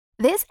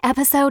This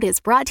episode is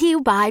brought to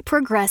you by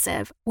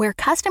Progressive, where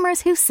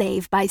customers who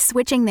save by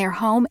switching their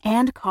home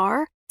and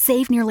car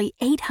save nearly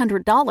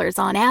 $800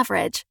 on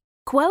average.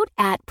 Quote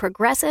at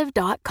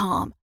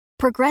Progressive.com.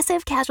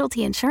 Progressive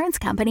Casualty Insurance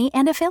Company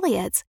and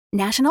Affiliates.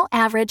 National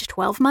average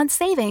 12-month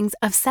savings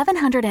of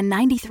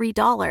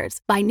 $793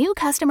 by new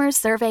customers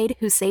surveyed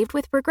who saved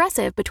with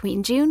Progressive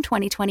between June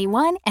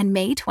 2021 and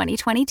May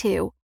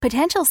 2022.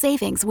 Potential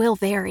savings will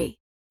vary.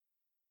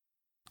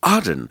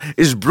 Arden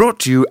is brought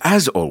to you,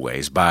 as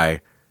always,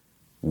 by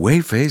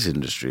Wayface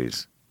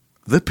Industries,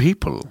 the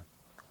people.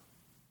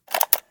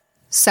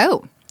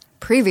 So,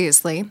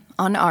 previously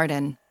on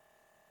Arden.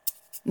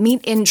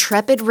 Meet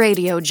intrepid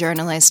radio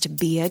journalist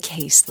Bea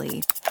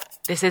Casely.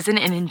 This isn't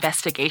an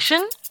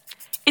investigation.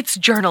 It's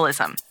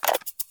journalism.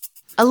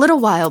 A little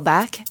while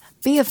back,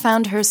 Bea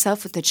found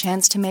herself with the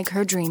chance to make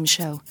her dream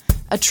show,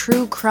 a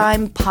true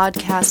crime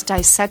podcast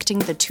dissecting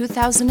the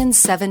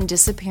 2007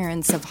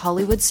 disappearance of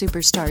Hollywood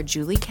superstar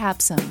Julie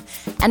Capsum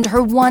and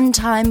her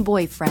one-time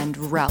boyfriend,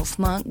 Ralph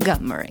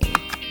Montgomery.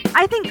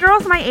 I think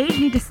girls my age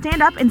need to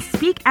stand up and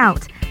speak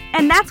out,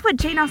 and that's what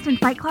Jane Austen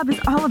Fight Club is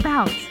all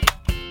about.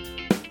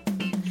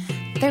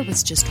 There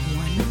was just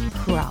one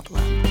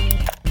problem.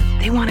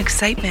 They want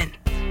excitement,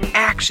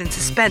 action,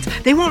 suspense.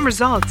 They want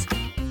results.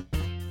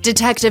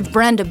 Detective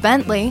Brenda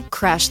Bentley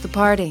crashed the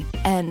party,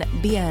 and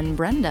Bea and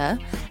Brenda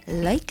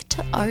like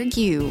to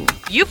argue.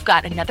 You've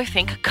got another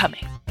thing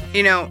coming.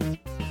 You know,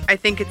 I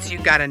think it's you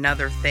got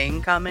another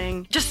thing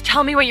coming. Just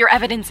tell me what your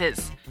evidence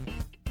is.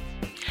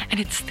 And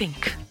it's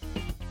think.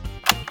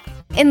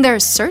 In their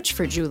search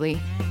for Julie,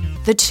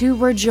 the two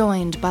were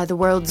joined by the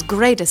world's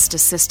greatest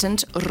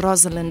assistant,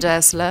 Rosalind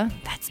Esler,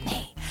 that's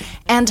me,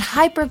 and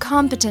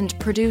hyper-competent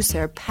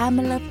producer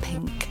Pamela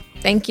Pink.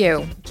 Thank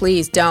you.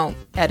 Please don't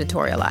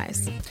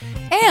editorialize.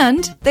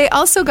 And they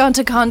also got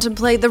to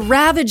contemplate the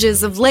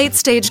ravages of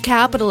late-stage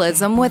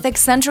capitalism with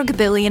eccentric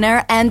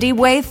billionaire Andy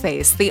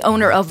Wayface, the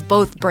owner of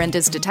both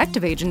Brenda's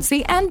detective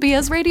agency and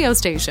Bea's radio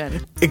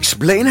station.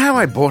 Explain how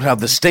I bought out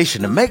the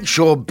station to make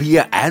sure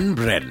Bea and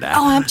Brenda...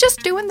 Oh, I'm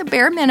just doing the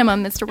bare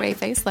minimum, Mr.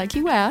 Wayface, like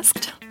you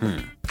asked.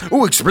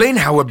 Oh, explain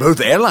how we're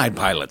both airline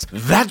pilots.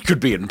 That could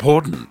be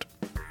important.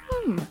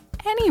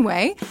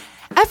 Anyway,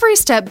 every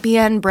step Bea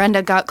and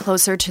Brenda got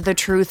closer to the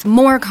truth,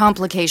 more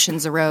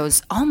complications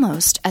arose,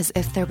 almost as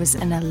if there was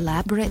an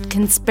elaborate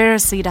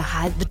conspiracy to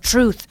hide the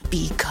truth,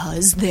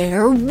 because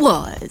there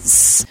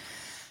was.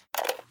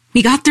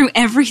 We got through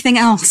everything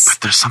else.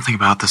 But there's something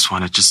about this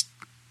one, it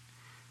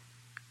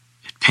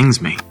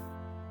pings me.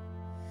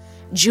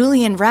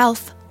 Julie and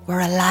Ralph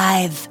were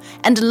alive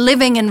and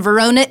living in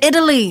Verona,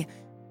 Italy.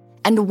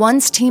 And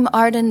once Team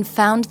Arden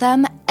found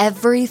them,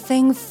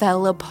 everything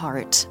fell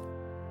apart.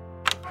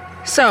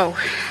 So,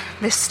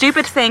 this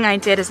stupid thing I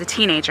did as a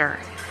teenager,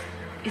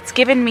 it's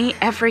given me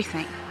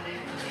everything.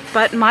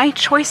 But my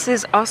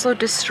choices also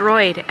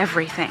destroyed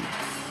everything.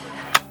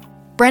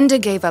 Brenda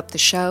gave up the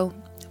show,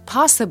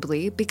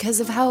 possibly because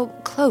of how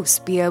close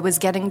Bea was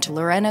getting to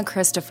Lorena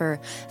Christopher,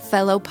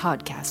 fellow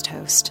podcast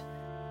host.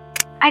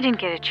 I didn't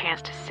get a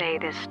chance to say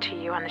this to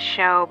you on the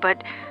show,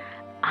 but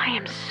I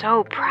am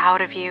so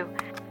proud of you.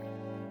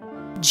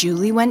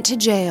 Julie went to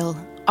jail,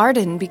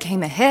 Arden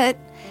became a hit,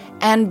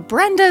 and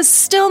Brenda's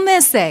still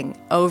missing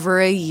over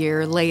a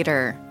year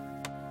later.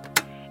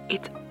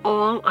 It's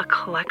all a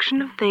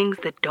collection of things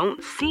that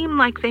don't seem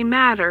like they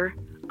matter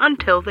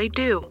until they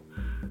do.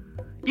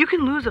 You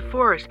can lose a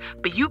forest,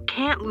 but you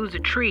can't lose a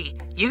tree.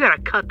 You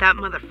gotta cut that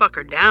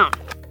motherfucker down.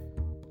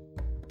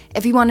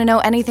 If you want to know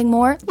anything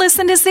more,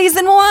 listen to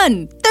Season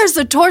 1. There's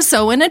a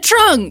torso in a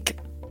trunk.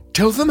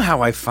 Tell them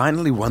how I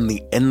finally won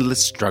the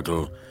endless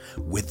struggle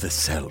with the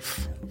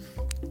self.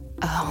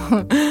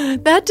 Oh,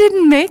 that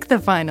didn't make the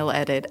final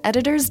edit.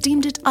 Editors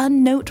deemed it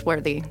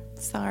unnoteworthy.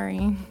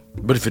 Sorry.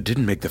 But if it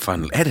didn't make the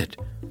final edit,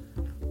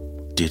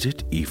 did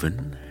it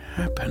even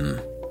happen?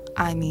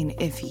 I mean,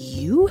 if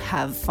you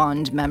have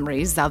fond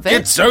memories of it...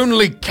 It's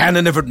only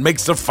canon if it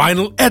makes the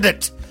final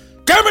edit!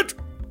 Damn it!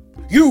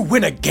 You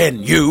win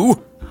again,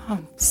 you! Oh,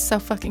 I'm so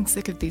fucking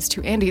sick of these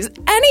two Andys.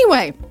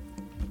 Anyway,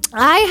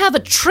 I have a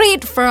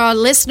treat for our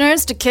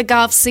listeners to kick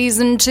off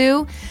Season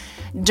 2.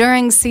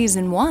 During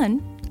Season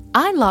 1...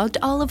 I logged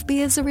all of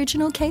Bea's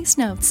original case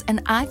notes,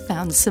 and I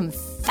found some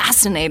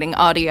fascinating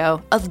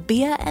audio of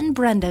Bea and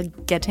Brenda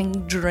getting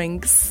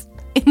drinks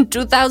in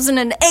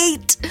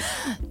 2008.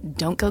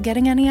 Don't go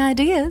getting any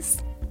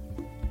ideas.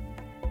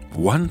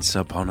 Once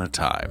upon a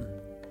time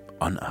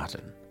on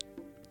Arden.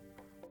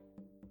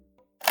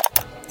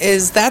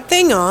 Is that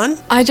thing on?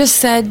 I just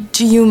said,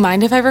 do you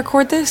mind if I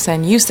record this?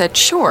 And you said,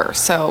 sure.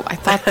 So I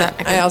thought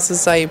that... I also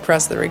saw you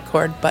press the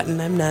record button.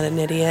 I'm not an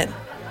idiot.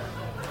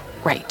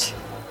 Right.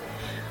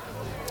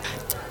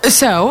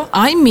 So,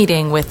 I'm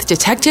meeting with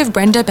Detective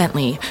Brenda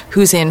Bentley,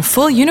 who's in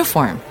full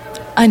uniform.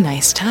 A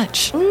nice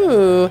touch.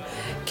 Ooh,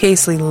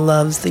 Casely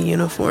loves the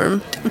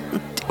uniform.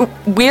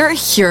 We're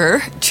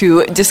here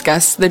to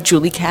discuss the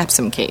Julie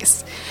Capsum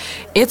case.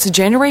 It's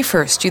January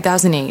 1st,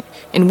 2008,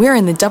 and we're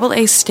in the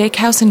AA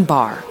Steakhouse and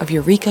Bar of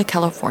Eureka,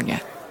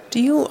 California. Do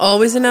you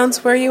always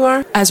announce where you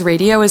are? As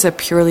radio is a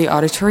purely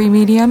auditory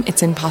medium,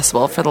 it's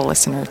impossible for the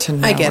listener to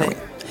know. I get it.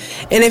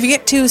 And if you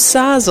get too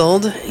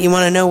sozzled, you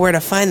want to know where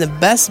to find the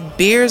best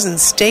beers and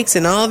steaks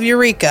in all of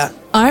Eureka.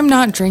 I'm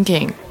not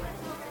drinking.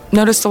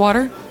 Notice the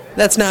water?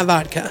 That's not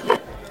vodka.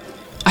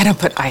 I don't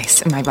put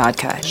ice in my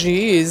vodka.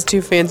 Jeez,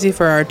 too fancy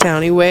for our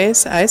townie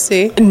ways. I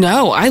see.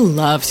 No, I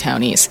love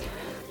townies.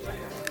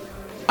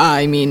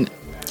 I mean,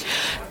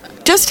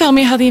 just tell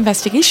me how the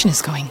investigation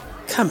is going.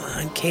 Come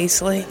on,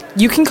 Casely.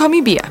 You can call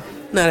me Bea.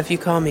 Not if you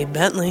call me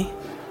Bentley.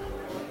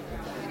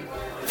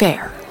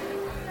 Fair.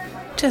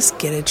 Just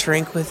get a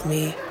drink with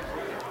me.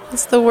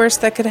 It's the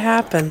worst that could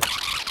happen.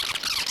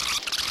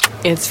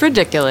 It's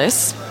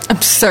ridiculous.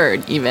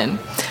 Absurd, even.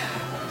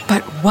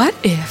 But what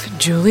if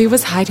Julie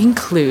was hiding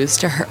clues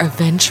to her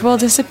eventual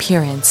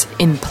disappearance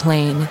in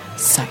plain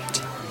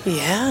sight?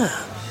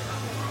 Yeah.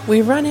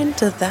 We run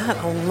into that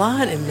a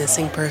lot in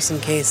missing person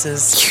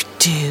cases. You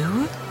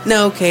do?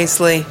 No,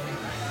 Casely.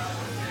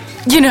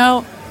 You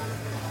know,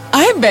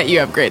 I bet you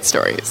have great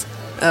stories.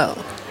 Oh,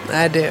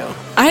 I do.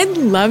 I'd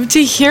love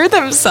to hear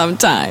them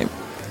sometime.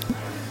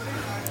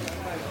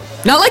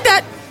 Not like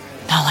that.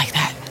 Not like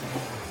that.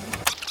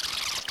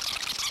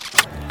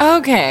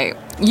 Okay,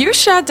 you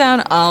shot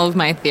down all of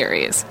my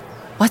theories.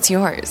 What's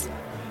yours?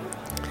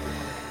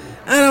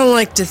 I don't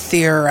like to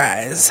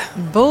theorize.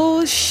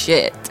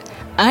 Bullshit.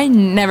 I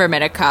never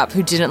met a cop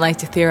who didn't like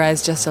to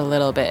theorize just a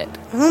little bit.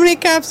 How many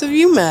cops have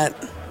you met?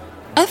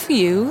 A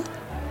few.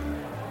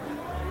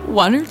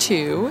 1 or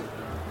 2.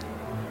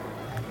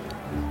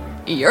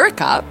 You're a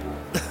cop.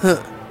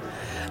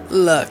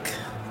 Look,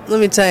 let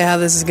me tell you how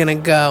this is gonna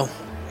go.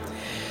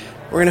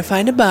 We're gonna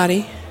find a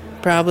body,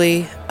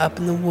 probably up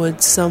in the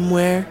woods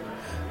somewhere,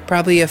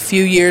 probably a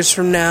few years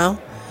from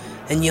now,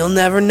 and you'll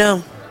never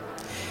know.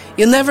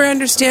 You'll never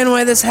understand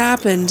why this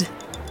happened,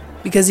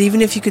 because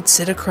even if you could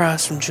sit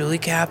across from Julie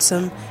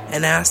Capsum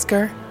and ask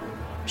her,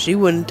 she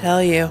wouldn't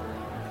tell you.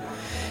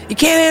 You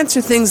can't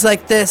answer things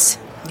like this.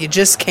 You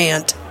just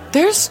can't.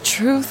 There's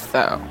truth,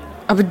 though.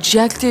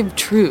 Objective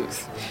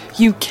truth.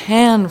 You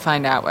can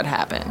find out what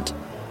happened.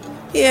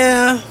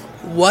 Yeah,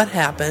 what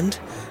happened,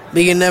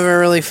 but you can never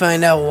really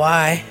find out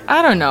why.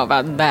 I don't know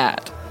about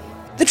that.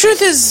 The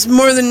truth is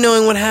more than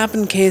knowing what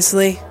happened,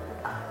 Casely.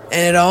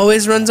 And it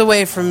always runs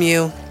away from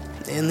you,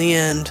 in the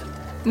end.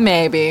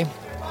 Maybe.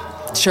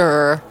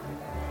 Sure.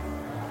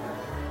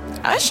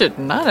 I should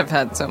not have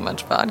had so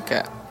much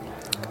vodka.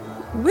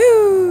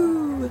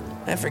 Woo!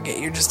 I forget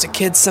you're just a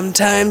kid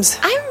sometimes.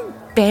 I'm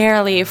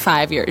barely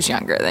 5 years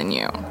younger than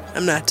you.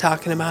 I'm not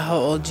talking about how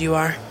old you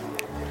are.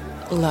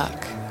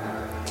 Look,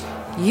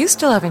 you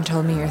still haven't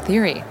told me your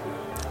theory.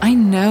 I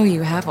know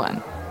you have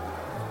one.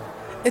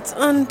 It's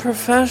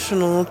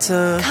unprofessional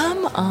to...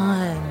 Come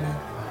on.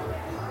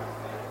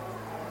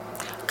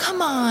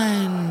 Come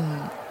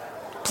on.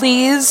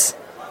 Please.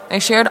 I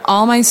shared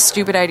all my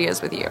stupid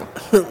ideas with you.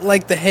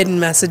 Like the hidden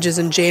messages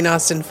in Jane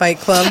Austen Fight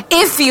Club.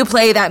 If you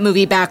play that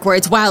movie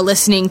backwards while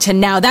listening to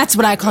Now That's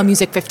What I Call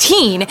Music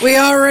 15... We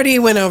already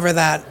went over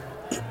that.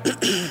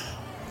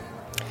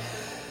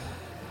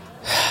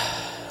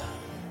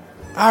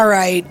 All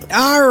right.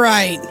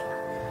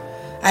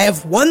 I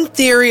have one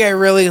theory I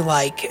really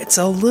like. It's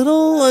a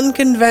little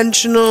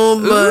unconventional,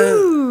 but...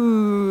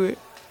 Ooh.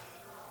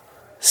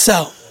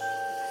 So,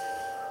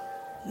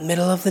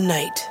 middle of the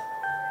night.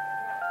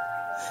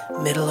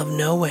 Middle of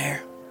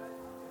nowhere.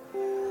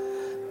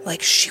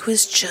 Like she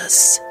was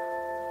just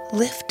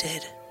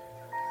lifted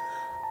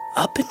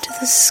up into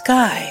the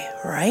sky,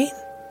 right?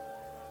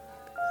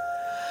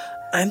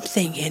 I'm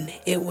thinking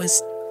it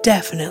was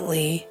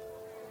definitely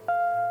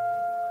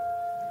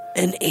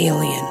an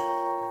alien.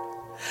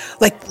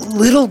 Like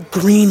little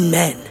green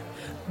men.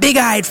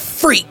 Big-eyed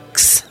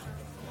freaks.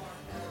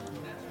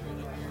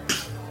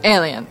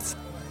 Aliens.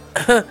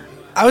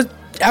 I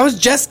was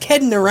just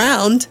kidding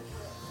around.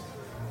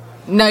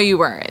 No, you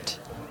weren't.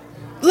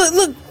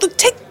 Look,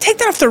 take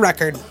that off the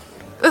record.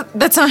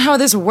 That's not how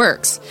this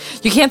works.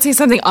 You can't say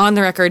something on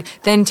the record,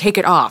 then take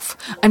it off.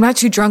 I'm not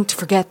too drunk to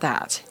forget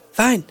that.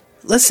 Fine.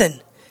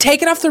 Listen,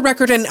 take it off the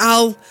record and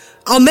I'll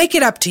make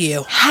it up to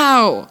you.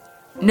 How?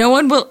 No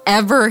one will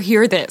ever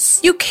hear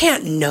this. You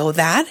can't know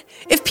that.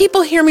 If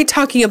people hear me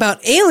talking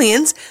about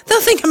aliens,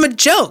 they'll think I'm a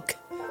joke.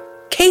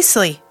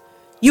 Casely,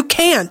 you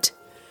can't.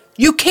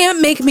 You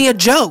can't make me a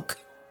joke.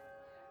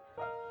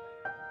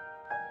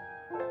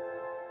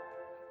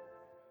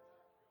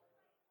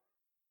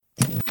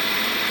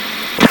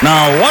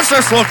 Now, what's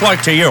this look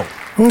like to you?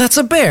 That's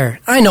a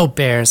bear. I know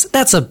bears.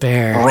 That's a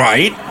bear.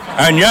 Right.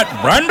 And yet,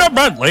 Brenda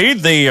Bentley,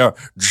 the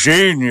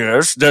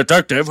genius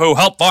detective who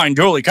helped find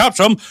Julie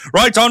Capsum,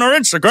 writes on her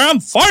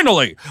Instagram,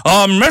 finally,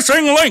 a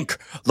missing link,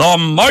 the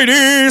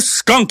mighty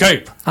skunk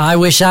ape. I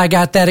wish I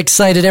got that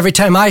excited every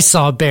time I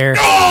saw a bear.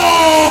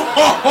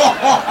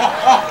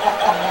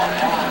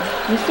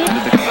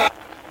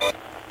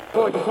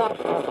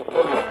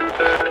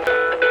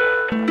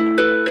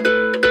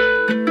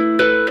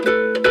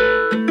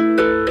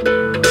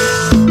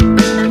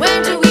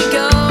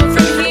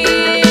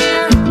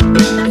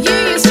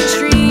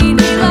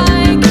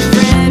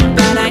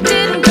 I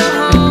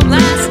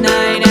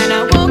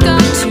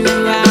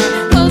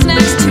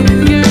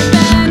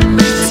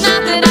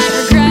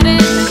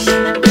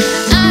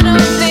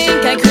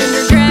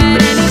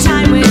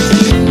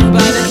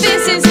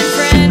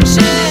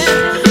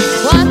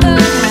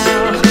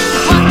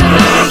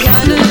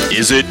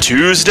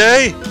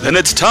Tuesday? Then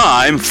it's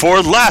time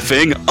for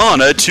Laughing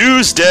on a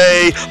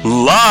Tuesday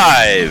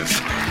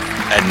Live.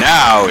 And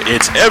now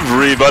it's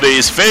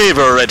everybody's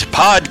favorite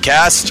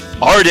podcast,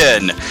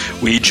 Arden.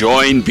 We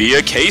join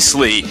Bea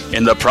Casely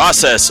in the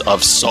process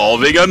of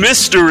solving a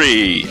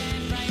mystery.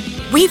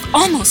 We've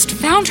almost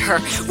found her.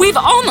 We've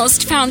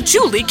almost found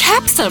Julie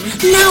Capsum.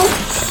 Now,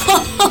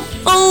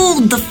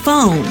 hold the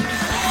phone.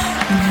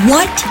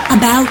 What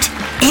about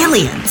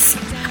aliens?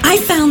 I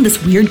found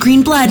this weird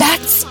green blood.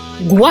 That's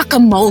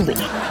guacamole.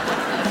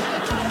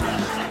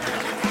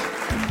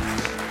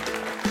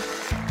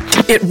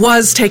 It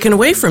was taken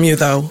away from you,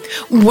 though.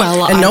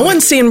 Well, and no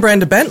one's seen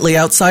Brenda Bentley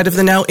outside of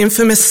the now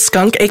infamous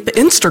Skunk Ape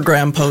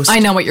Instagram post. I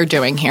know what you're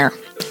doing here.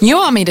 You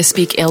want me to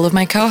speak ill of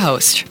my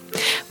co-host.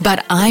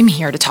 But I'm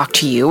here to talk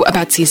to you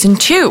about Season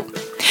 2.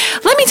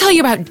 Let me tell you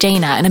about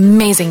Dana, an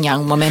amazing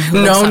young woman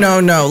who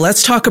No.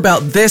 Let's talk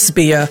about this,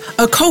 Bea.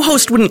 A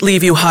co-host wouldn't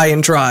leave you high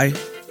and dry,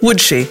 would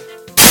she?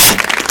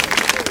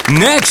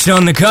 Next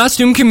on The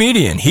Costume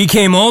Comedian, he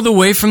came all the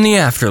way from the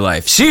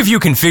afterlife. See if you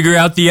can figure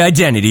out the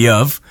identity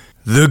of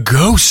the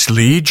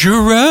ghostly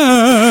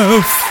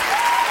giraffe.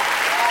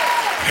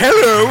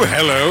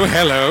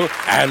 Hello,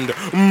 and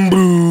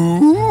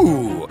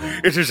boo!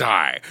 It is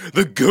I,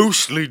 the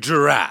ghostly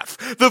giraffe,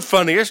 the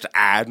funniest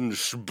and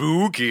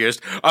spookiest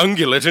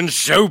ungulate in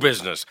show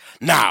business.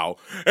 Now,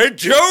 a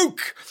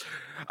joke!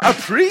 A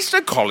priest,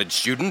 a college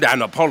student,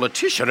 and a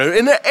politician are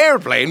in an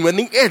airplane when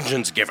the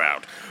engines give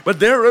out. But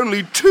there are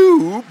only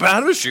 2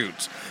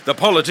 parachutes. The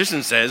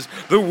politician says,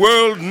 "The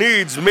world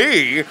needs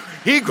me."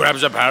 He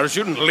grabs a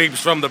parachute and leaps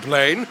from the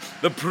plane.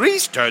 The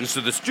priest turns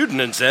to the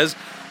student and says,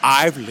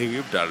 "I've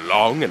lived a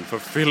long and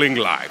fulfilling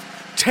life.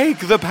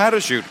 Take the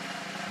parachute."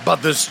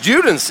 But the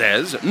student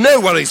says, "No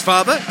worries,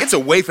 Father. It's a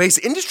Wayface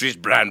Industries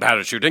brand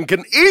parachute and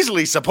can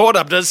easily support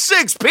up to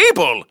 6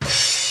 people."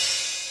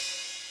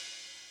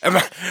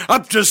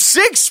 Up to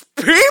 6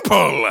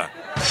 people!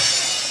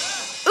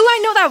 Ooh, I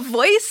know that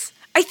voice.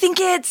 I think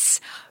it's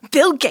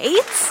Bill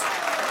Gates.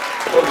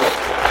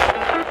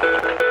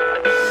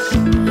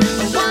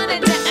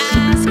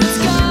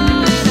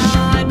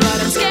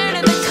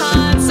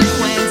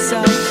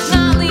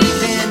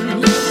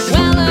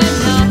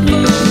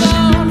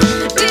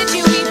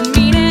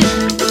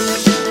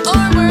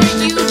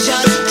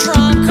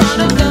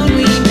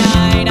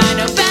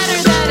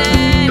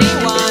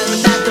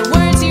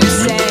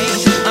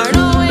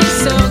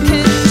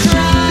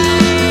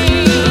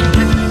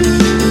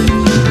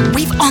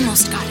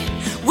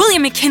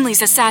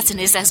 McKinley's assassin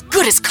is as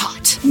good as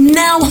caught.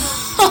 Now,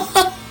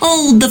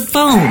 hold the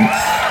phone.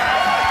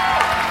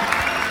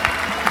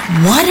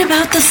 What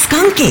about the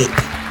skunk ape?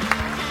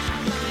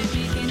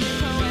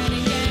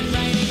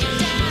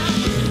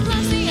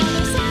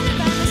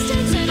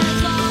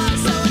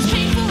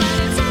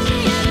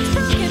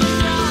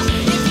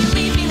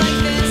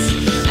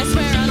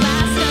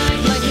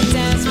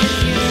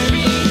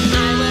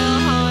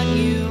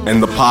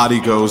 And the party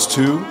goes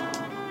to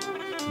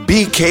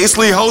Bea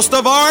Casely, host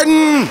of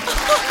Arden.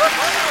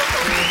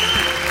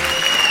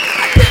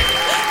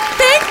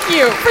 Thank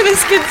you for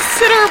this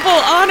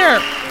considerable honor.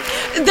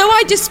 Though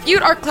I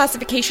dispute our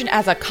classification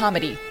as a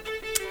comedy,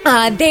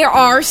 there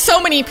are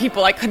so many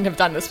people I couldn't have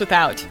done this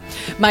without.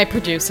 My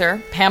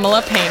producer,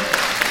 Pamela Pink,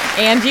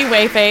 Andy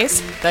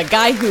Wayface, the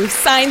guy who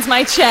signs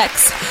my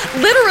checks.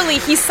 Literally,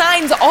 he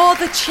signs all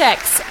the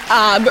checks.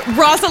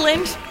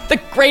 Rosalind, the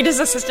greatest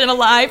assistant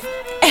alive.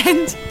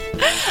 And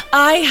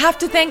I have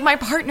to thank my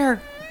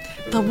partner,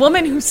 the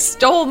woman who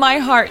stole my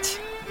heart.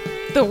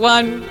 The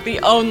one, the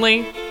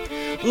only,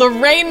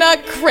 Lorena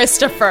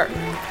Christopher.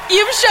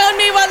 You've shown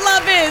me what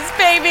love is,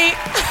 baby.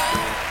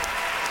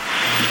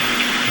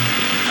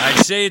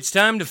 I'd say it's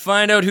time to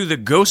find out who the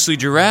ghostly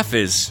giraffe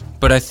is,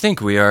 but I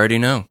think we already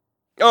know.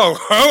 Oh,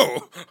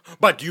 ho!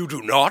 But you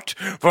do not,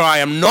 for I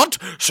am not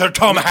Sir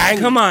Tom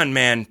Hanks. Come on,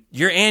 man.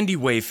 You're Andy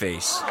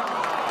Wayface.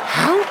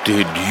 How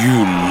did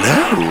you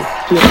know?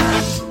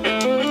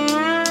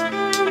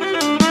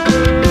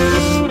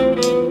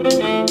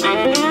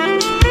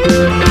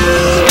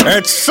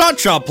 It's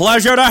such a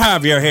pleasure to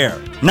have you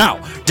here. Now,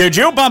 did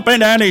you bump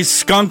into any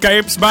skunk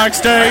apes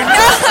backstage?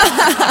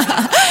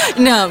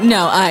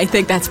 No, I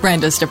think that's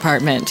Brenda's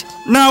department.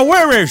 Now,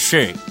 where is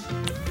she?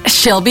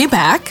 She'll be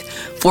back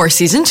for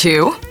Season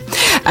 2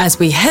 as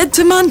we head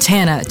to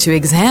Montana to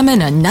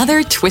examine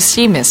another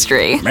twisty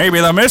mystery. Maybe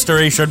the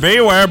mystery should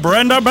be where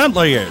Brenda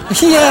Bentley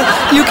is.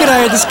 Yeah, you could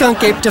hire the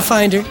skunk ape to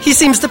find her. He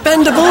seems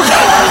dependable.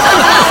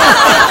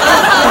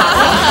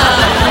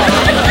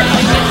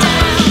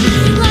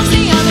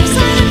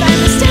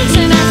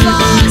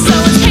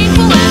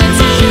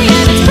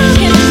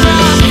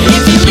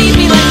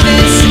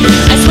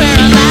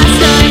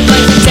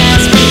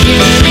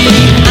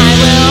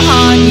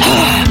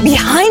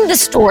 Behind the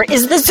store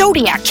is the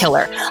Zodiac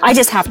Killer. I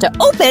just have to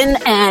open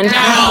and...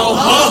 Now,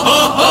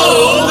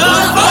 ho, the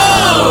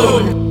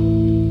phone!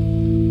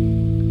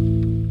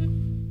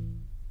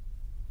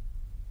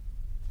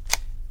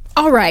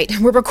 All right,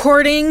 we're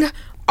recording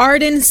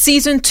Arden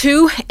Season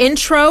 2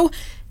 intro,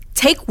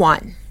 take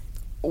 1.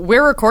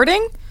 We're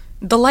recording?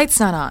 The light's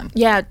not on.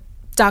 Yeah,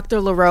 Dr.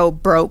 LaRoe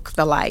broke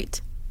the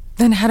light.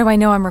 Then how do I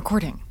know I'm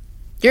recording?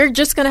 You're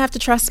just going to have to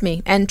trust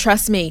me. And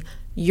trust me,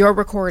 you're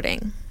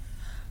recording.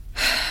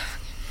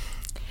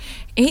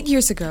 8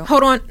 years ago.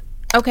 Hold on.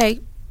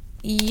 Okay.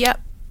 Yep,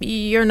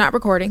 you're not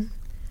recording.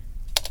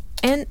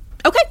 And,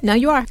 okay, now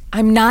you are.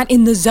 I'm not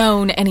in the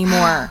zone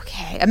anymore.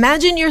 Okay,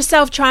 imagine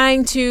yourself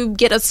trying to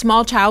get a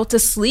small child to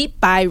sleep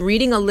by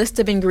reading a list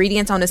of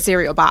ingredients on a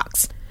cereal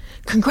box.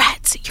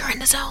 Congrats, you're in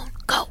the zone.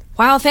 Go.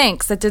 Wow,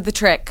 thanks. That did the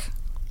trick.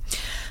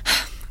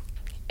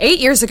 8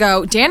 years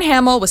ago, Dan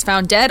Hamill was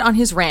found dead on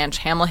his ranch,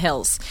 Hamill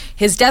Hills.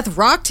 His death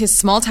rocked his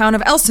small town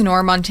of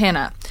Elsinore,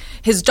 Montana.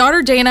 His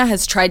daughter Dana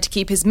has tried to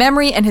keep his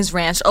memory and his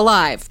ranch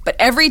alive, but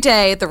every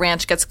day the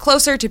ranch gets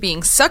closer to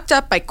being sucked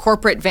up by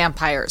corporate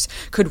vampires.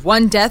 Could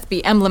one death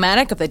be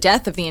emblematic of the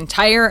death of the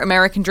entire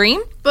American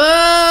dream?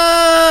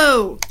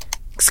 Boo!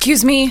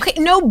 Excuse me?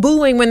 Okay, no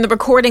booing when the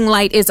recording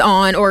light is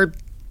on, or,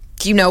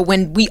 you know,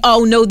 when we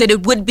all know that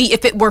it would be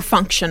if it were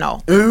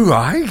functional. Oh,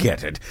 I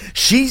get it.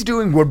 She's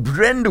doing what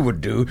Brenda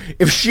would do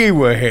if she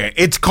were here.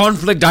 It's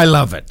conflict. I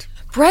love it.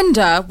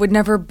 Brenda would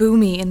never boo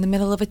me in the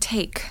middle of a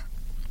take.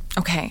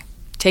 Okay,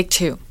 take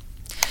 2.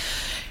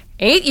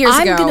 8 years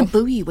ago... I'm gonna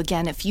boo you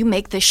again if you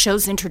make this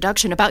show's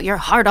introduction about your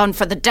hard-on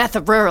for the death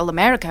of rural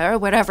America or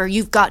whatever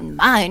you've got in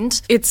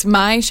mind. It's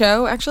my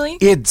show, actually?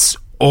 It's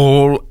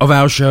all of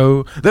our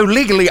show, though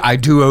legally I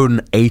do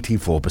own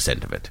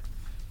 84% of it.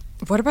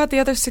 What about the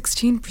other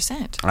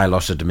 16%? I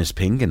lost it to Miss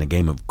Pink in a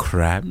game of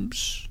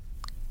crabs.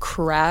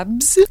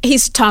 Crabs?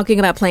 He's talking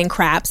about playing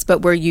craps,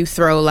 but where you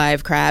throw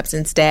live crabs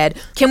instead.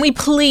 Can we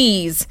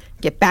please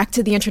get back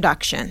to the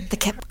introduction? They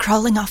kept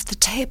crawling off the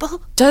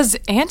table. Does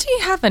Auntie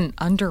have an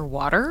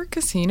underwater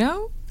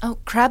casino? Oh,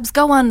 crabs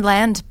go on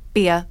land,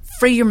 Bea.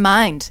 Free your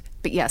mind.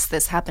 But yes,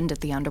 this happened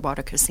at the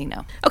underwater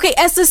casino. Okay,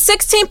 as the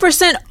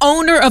 16%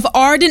 owner of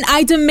Arden,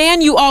 I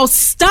demand you all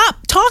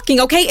stop talking,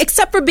 okay?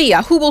 Except for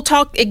Bea, who will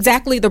talk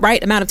exactly the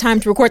right amount of time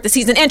to record the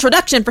season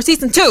introduction for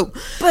season 2.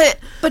 But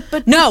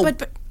no.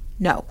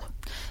 No.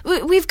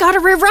 We've got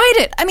to rewrite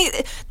it. I mean,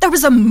 there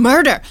was a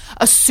murder.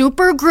 A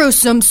super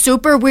gruesome,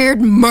 super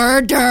weird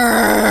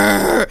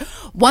murder.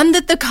 One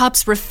that the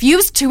cops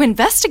refused to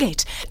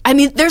investigate. I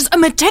mean, there's a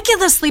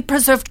meticulously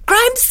preserved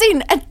crime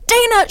scene. And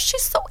Dana,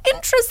 she's so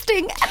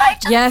interesting.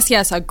 And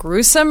Yes, a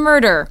gruesome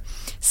murder.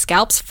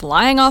 Scalps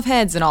flying off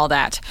heads and all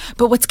that.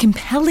 But what's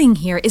compelling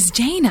here is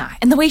Dana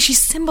and the way she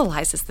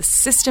symbolizes the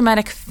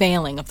systematic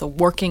failing of the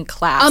working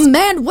class. A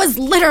man was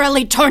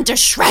literally torn to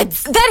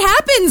shreds. That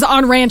happens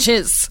on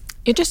ranches.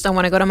 You just don't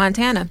want to go to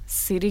Montana.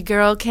 City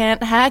girl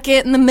can't hack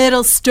it in the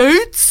middle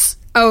states.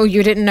 Oh,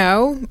 you didn't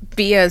know?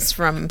 Bea's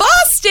from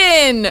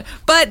Boston!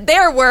 But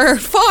there were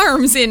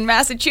farms in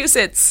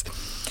Massachusetts.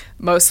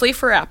 Mostly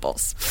for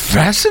apples.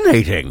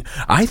 Fascinating.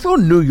 I thought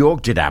New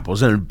York did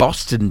apples and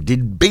Boston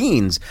did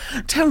beans.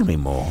 Tell me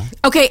more.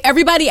 Okay,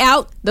 everybody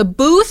out. The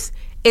booth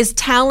is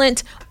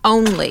talent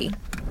only.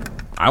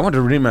 I want a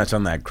rematch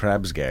on that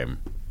crabs game.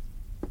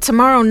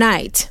 Tomorrow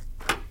night.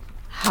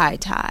 High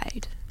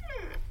tide.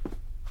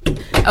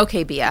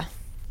 Okay, Bea.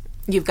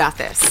 You've got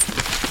this.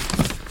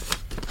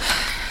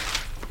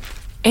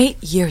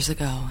 8 years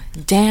ago,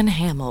 Dan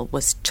Hamill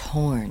was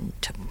torn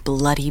to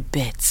bloody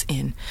bits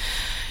in...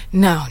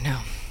 No,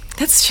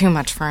 that's too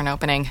much for an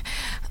opening.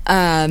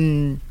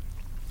 8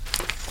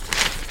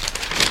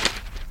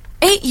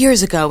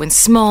 years ago in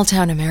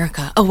small-town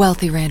America, a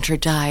wealthy rancher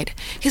died.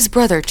 His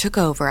brother took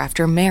over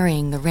after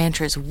marrying the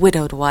rancher's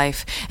widowed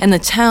wife, and the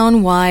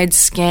town-wide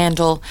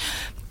scandal...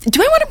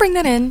 Do I want to bring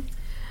that in?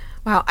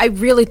 Wow, I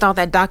really thought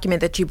that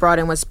document that you brought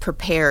in was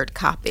prepared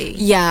copy.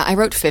 Yeah, I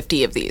wrote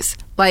 50 of these.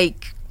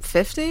 Like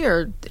 50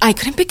 or... I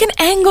couldn't pick an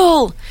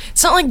angle.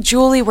 It's not like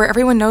Julie where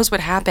everyone knows what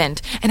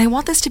happened. And I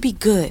want this to be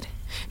good.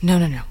 No.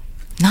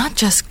 Not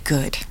just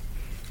good.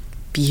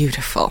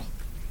 Beautiful.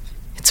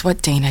 It's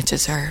what Dana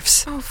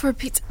deserves. Oh, for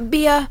Pete's...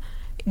 Bea,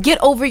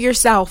 get over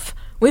yourself.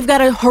 We've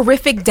got a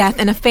horrific death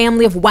in a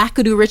family of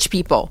wackadoo rich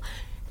people.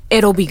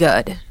 It'll be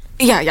good.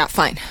 Yeah,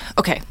 fine.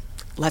 Okay,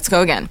 let's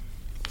go again.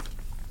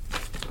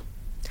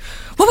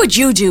 What would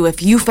you do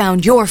if you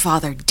found your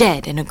father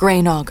dead in a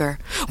grain auger?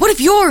 What if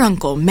your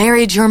uncle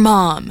married your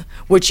mom?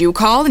 Would you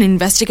call an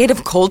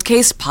investigative cold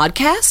case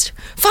podcast?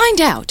 Find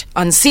out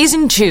on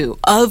season 2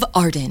 of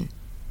Arden.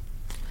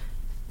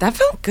 That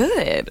felt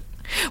good.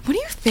 What do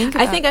you think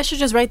about... I think I should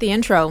just write the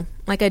intro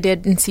like I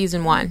did in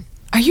season 1.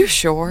 Are you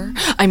sure?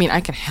 I mean,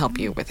 I can help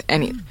you with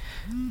any...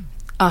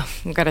 Oh,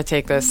 I've got to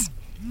take this.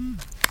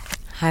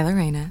 Hi,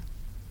 Lorena.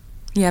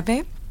 Yeah,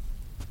 babe?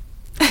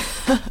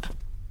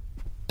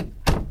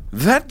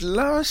 That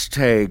last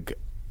take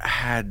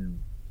had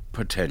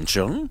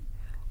potential.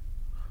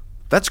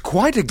 That's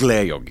quite a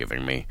glare you're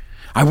giving me.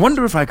 I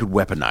wonder if I could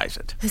weaponize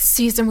it. This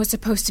season was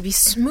supposed to be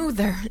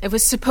smoother. It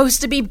was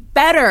supposed to be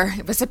better.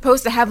 It was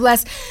supposed to have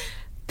less...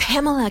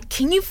 Pamela,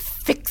 can you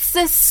fix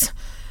this?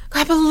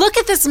 God, but look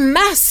at this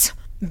mess.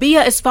 Bea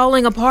is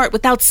falling apart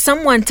without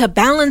someone to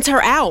balance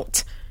her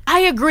out.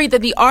 I agree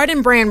that the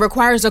Arden brand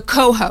requires a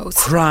co-host.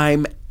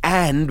 Crime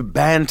and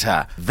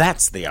banter.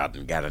 That's the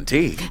Arden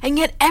guarantee. And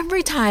yet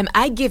every time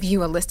I give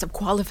you a list of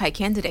qualified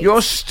candidates...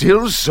 You're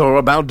still sore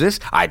about this?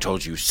 I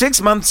told you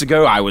 6 months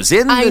ago I was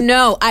in I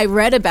know. I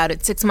read about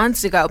it 6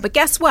 months ago. But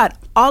guess what?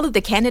 All of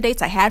the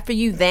candidates I had for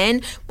you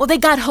then, well, they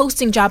got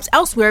hosting jobs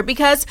elsewhere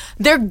because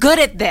they're good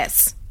at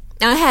this.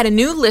 I had a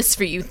new list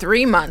for you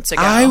 3 months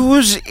ago. I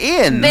was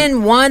in.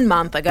 Then 1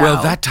 month ago.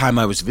 Well, that time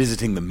I was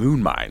visiting the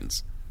moon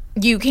mines.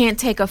 You can't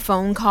take a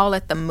phone call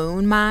at the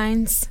moon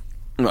mines?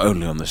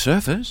 Only on the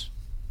surface.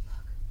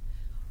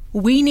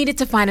 We needed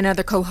to find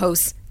another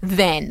co-host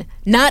then,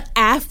 not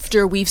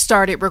after we've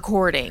started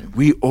recording.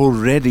 We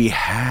already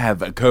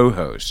have a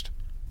co-host.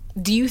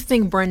 Do you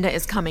think Brenda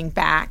is coming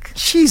back?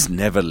 She's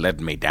never let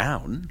me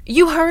down.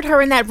 You heard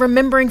her in that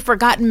Remembering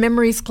Forgotten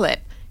Memories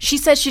clip. She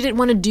said she didn't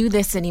want to do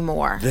this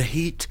anymore. The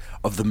heat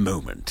of the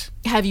moment.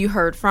 Have you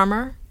heard from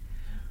her?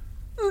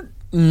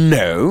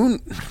 No,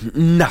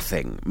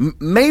 nothing.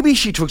 Maybe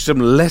she took some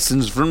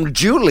lessons from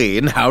Julie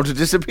in how to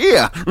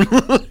disappear.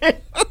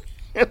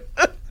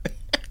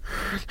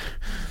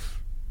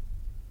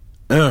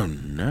 Oh,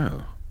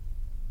 no.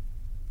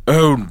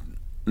 Oh,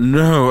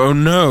 no. Oh,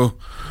 no.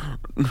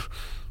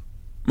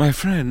 My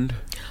friend.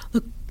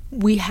 Look,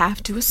 we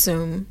have to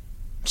assume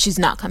she's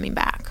not coming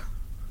back.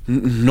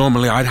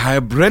 Normally I'd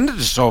hire Brenda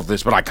to solve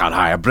this, but I can't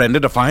hire Brenda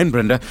to find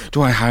Brenda.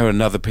 Do I hire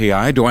another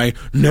PI? Do I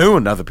know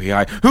another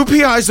PI? Who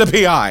PI's the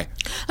PI?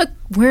 Look,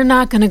 we're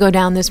not going to go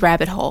down this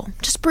rabbit hole.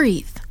 Just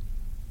breathe.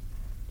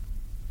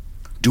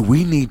 Do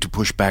we need to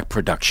push back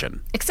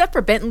production? Except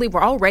for Bentley,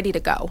 we're all ready to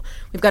go.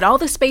 We've got all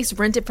the space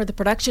rented for the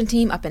production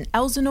team up in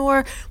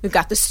Elsinore. We've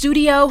got the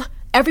studio.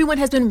 Everyone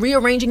has been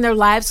rearranging their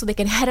lives so they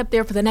can head up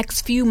there for the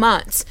next few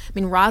months. I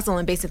mean,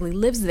 Rosalind basically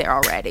lives there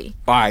already.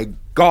 By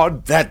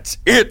God, that's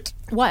it!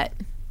 What?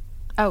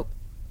 Oh.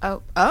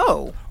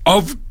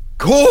 Of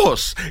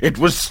course! It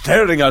was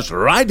staring us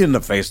right in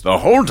the face the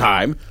whole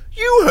time.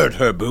 You heard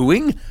her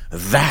booing.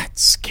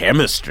 That's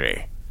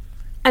chemistry.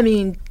 I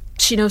mean,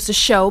 she knows the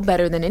show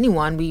better than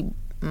anyone. We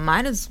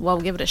might as well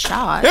give it a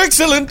shot.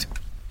 Excellent!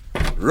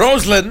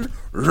 Rosalind,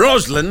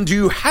 do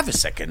you have a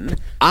second?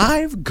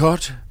 I've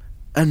got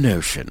a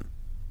notion.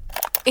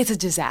 It's a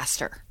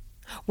disaster.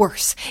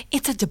 Worse,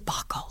 it's a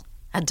debacle.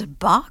 A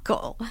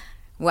debacle?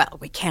 Well,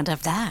 we can't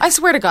have that. I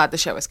swear to God, the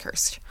show is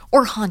cursed.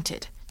 Or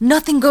haunted.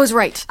 Nothing goes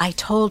right. I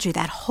told you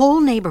that whole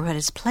neighborhood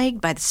is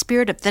plagued by the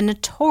spirit of the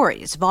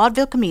notorious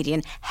vaudeville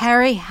comedian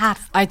Harry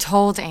Hatfield. I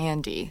told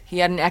Andy. He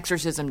had an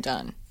exorcism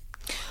done.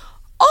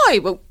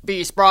 I won't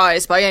be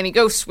surprised by any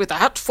ghost with a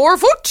hat 4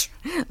 foot.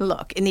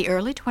 Look, in the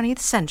early 20th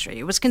century,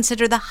 it was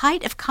considered the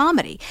height of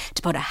comedy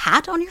to put a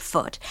hat on your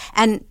foot,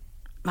 and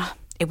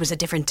it was a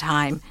different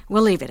time.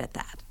 We'll leave it at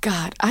that.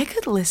 God, I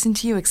could listen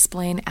to you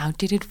explain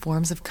outdated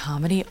forms of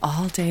comedy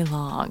all day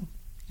long.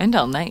 And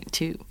all night,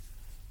 too.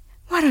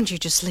 Why don't you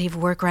just leave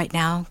work right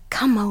now?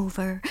 Come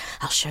over.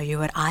 I'll show you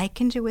what I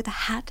can do with a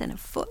hat and a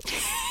foot.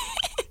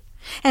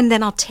 And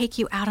then I'll take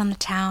you out on the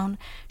town,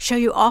 show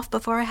you off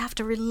before I have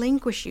to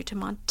relinquish you to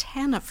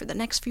Montana for the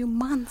next few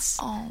months.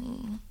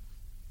 Oh.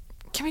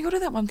 Can we go to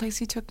that one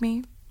place you took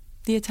me?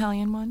 The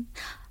Italian one?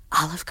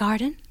 Olive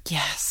Garden?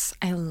 Yes,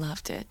 I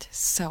loved it.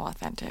 So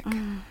authentic.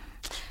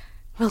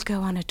 We'll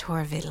go on a tour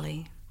of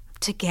Italy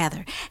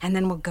together, and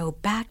then we'll go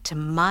back to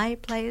my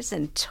place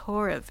and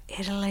tour of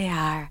Italy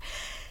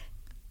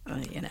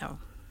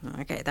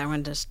okay, that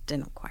one just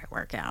didn't quite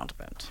work out,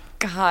 but...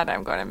 God,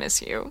 I'm going to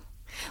miss you.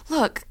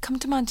 Look, come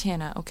to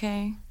Montana,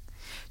 okay?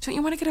 Don't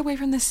you want to get away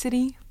from the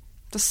city?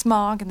 The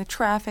smog and the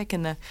traffic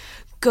and the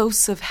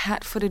ghosts of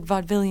hat-footed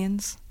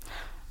vaudevillians?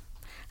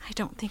 I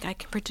don't think I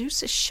can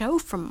produce a show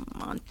from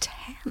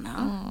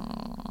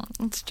Montana.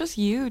 It's just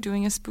you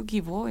doing a spooky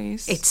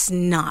voice. It's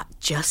not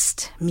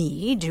just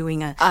me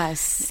doing a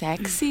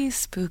sexy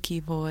spooky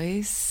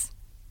voice.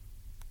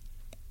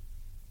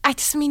 I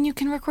just mean you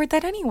can record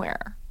that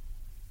anywhere.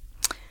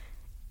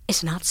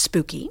 It's not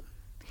spooky.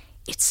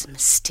 It's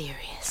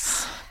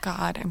mysterious.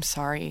 God, I'm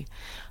sorry.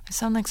 I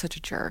sound like such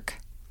a jerk.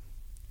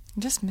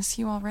 I just miss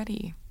you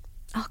already.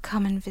 I'll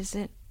come and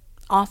visit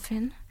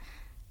often,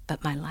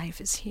 but my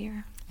life is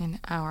here. In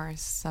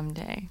ours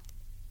someday.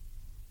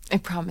 I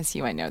promise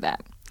you I know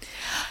that.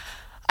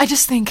 I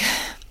just think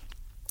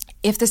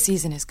if the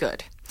season is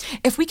good,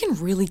 if we can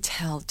really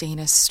tell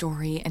Dana's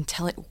story and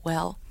tell it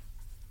well,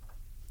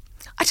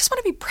 I just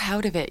want to be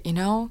proud of it, you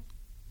know?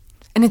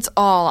 And it's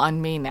all on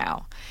me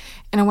now.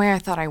 In a way I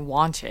thought I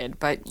wanted,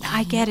 but...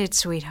 I get it,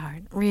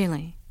 sweetheart.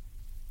 Really.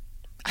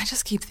 I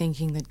just keep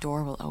thinking the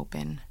door will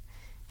open,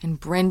 and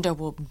Brenda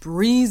will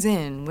breeze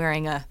in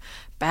wearing a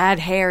bad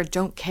hair,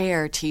 don't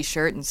care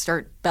t-shirt and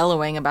start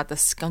bellowing about the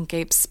Skunk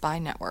Ape spy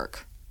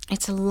network.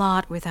 It's a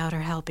lot without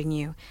her helping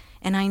you,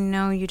 and I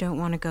know you don't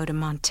want to go to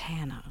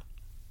Montana.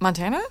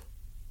 Montana?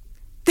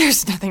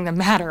 There's nothing the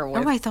matter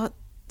with... Oh, I thought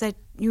that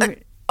you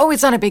were...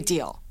 it's not a big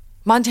deal.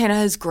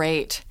 Montana is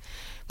great.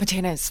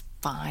 Montana is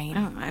fine.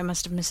 Oh, I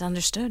must have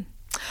misunderstood.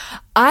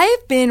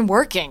 I've been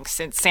working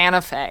since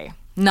Santa Fe,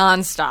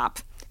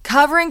 nonstop,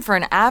 covering for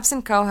an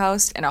absent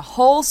co-host in a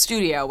whole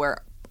studio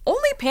where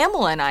only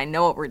Pamela and I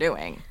know what we're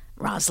doing.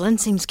 Rosalind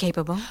seems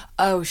capable.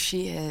 Oh,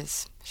 she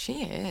is.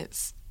 She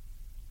is.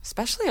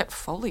 Especially at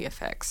Foley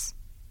effects.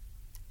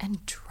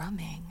 And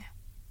drumming.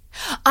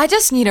 I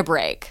just need a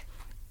break.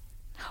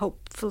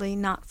 Hopefully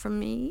not from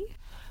me.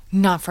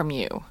 Not from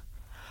you.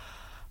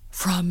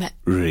 From...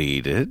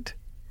 Read it.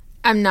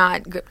 I'm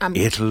not good.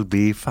 It'll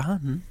be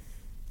fun.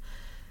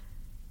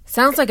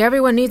 Sounds like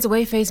everyone needs a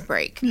Wayface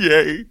break.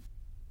 Yay.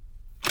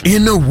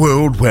 In a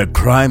world where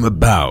crime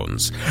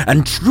abounds,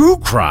 and true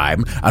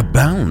crime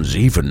abounds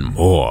even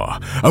more,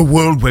 a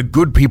world where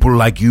good people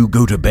like you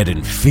go to bed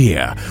in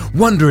fear,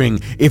 wondering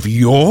if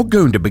you're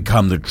going to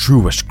become the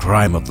truest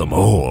crime of them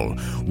all,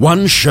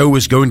 one show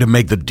is going to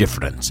make the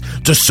difference,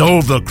 to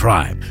solve the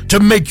crime, to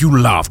make you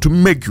laugh, to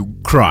make you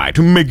cry,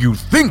 to make you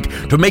think,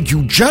 to make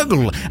you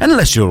juggle,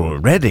 unless you're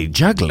already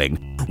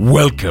juggling.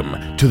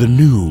 Welcome to the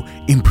new,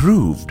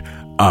 improved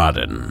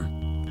Arden.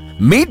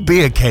 Meet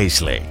Bea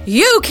Casely.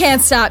 You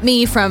can't stop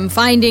me from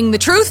finding the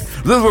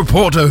truth. The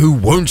reporter who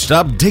won't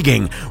stop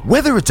digging,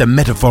 whether it's a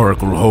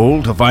metaphorical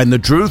hole to find the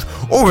truth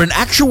or an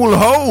actual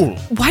hole.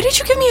 Why did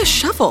you give me a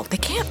shovel? They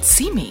can't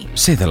see me.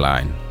 Say the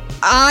line.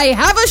 I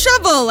have a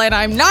shovel and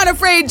I'm not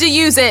afraid to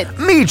use it.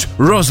 Meet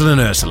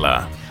Rosalind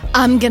Ursula.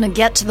 I'm gonna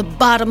get to the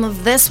bottom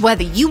of this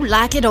whether you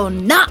like it or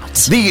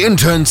not. The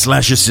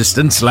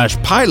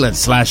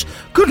intern/assistant/pilot/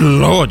 good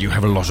lord, you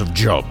have a lot of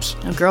jobs.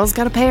 A girl's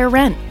gotta pay her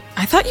rent.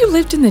 I thought you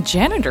lived in the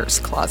janitor's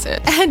closet.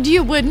 And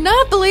you would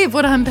not believe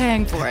what I'm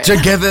paying for it.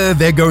 Together,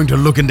 they're going to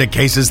look into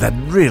cases that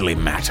really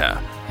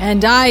matter.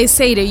 And I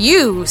say to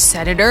you,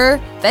 Senator,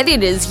 that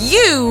it is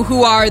you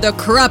who are the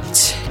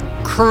corrupt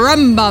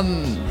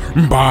crumbum.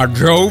 By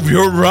Jove,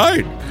 you're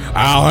right.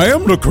 I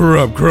am the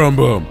corrupt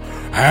crumbum.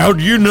 How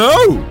do you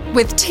know?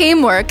 With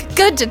teamwork,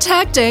 good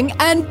detecting,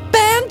 and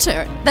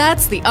banter.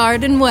 That's the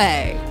Arden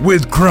way.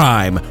 With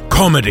crime,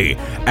 comedy,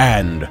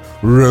 and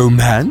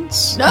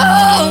romance?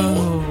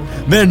 No!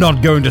 They're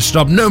not going to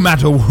stop no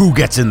matter who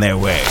gets in their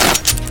way.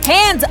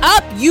 Hands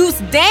up, you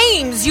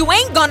dames! You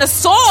ain't gonna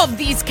solve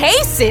these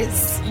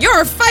cases!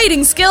 Your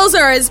fighting skills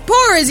are as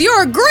poor as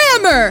your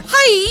grammar!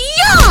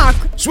 Hi-ya!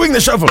 Swing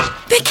the shovel!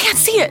 They can't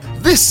see it!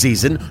 This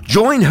season,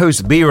 join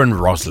host Bea and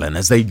Rosalind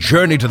as they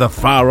journey to the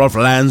far-off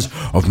lands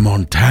of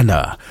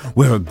Montana,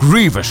 where a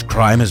grievous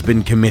crime has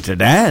been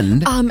committed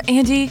and...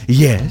 Andy?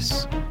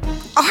 Yes?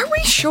 Are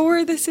we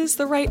sure this is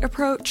the right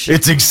approach?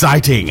 It's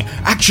exciting!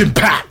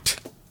 Action-packed!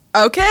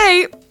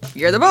 Okay,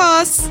 you're the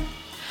boss.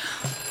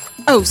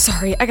 Oh,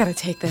 sorry, I gotta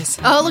take this.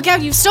 Oh, look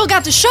out, you've still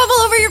got the shovel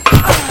over your...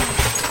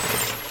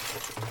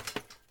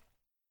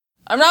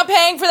 I'm not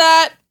paying for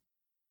that!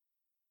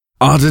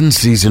 Arden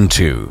Season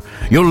 2.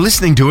 You're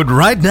listening to it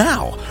right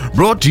now.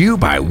 Brought to you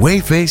by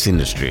Wayface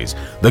Industries,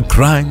 the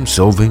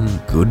crime-solving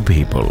good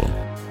people.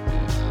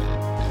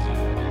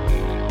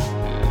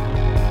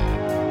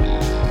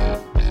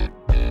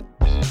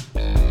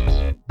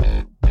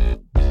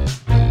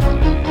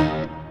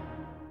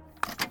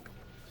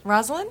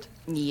 Rosalind?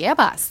 Yeah,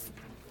 boss.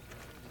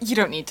 You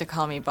don't need to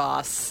call me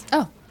boss.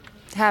 Oh,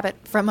 habit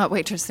from my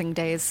waitressing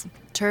days.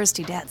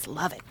 Touristy dads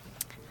love it.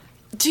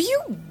 Do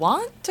you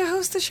want to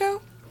host the show?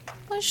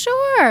 Well, sure.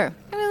 I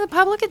mean, the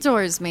public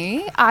adores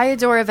me. I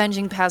adore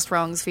avenging past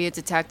wrongs via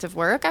detective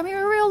work. I mean,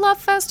 a real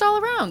love fest all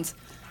around.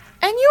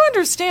 And you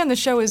understand the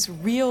show is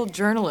real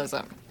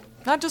journalism,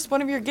 not just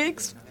one of your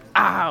gigs?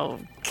 Oh,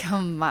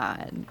 come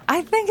on.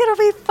 I think it'll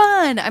be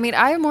fun. I mean,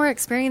 I have more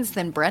experience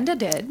than Brenda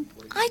did.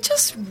 I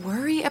just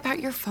worry about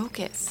your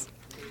focus.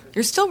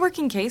 You're still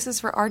working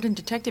cases for Arden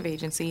Detective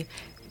Agency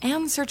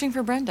and searching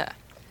for Brenda.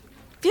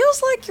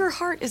 Feels like your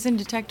heart is in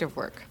detective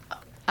work.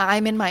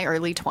 I'm in my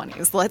early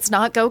 20s. Let's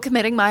not go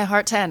committing my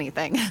heart to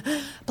anything.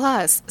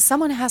 Plus,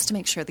 someone has to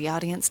make sure the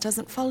audience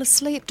doesn't fall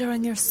asleep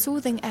during your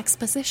soothing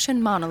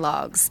exposition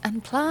monologues.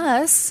 And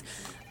plus,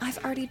 I've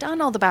already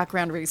done all the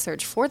background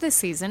research for this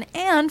season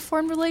and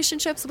formed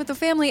relationships with the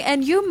family,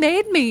 and you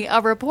made me a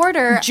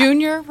reporter.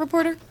 Junior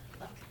reporter?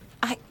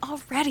 I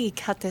already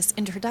cut this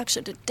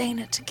introduction to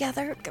Dana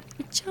together.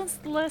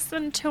 Just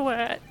listen to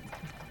it.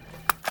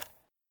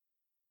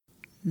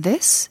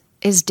 This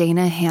is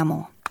Dana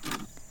Hamill.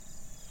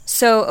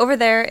 So over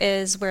there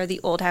is where the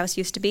old house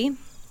used to be.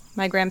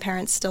 My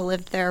grandparents still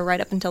lived there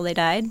right up until they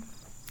died.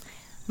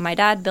 My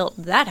dad built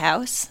that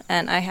house,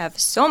 and I have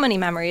so many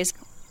memories.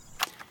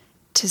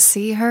 To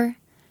see her,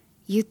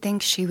 you'd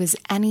think she was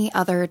any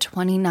other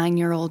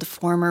 29-year-old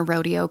former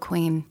rodeo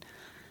queen.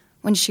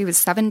 When she was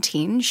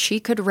 17,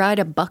 she could ride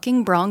a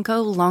bucking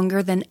bronco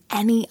longer than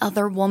any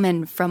other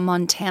woman from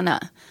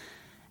Montana.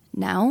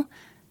 Now,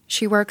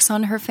 she works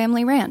on her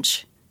family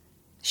ranch.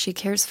 She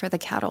cares for the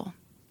cattle.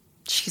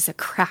 She's a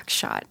crack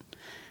shot.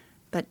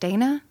 But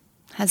Dana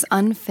has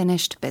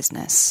unfinished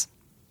business.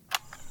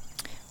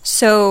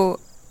 So,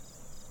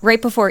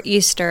 right before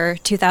Easter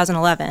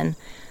 2011,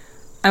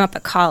 I'm up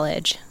at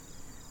college.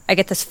 I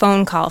get this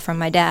phone call from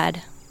my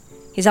dad.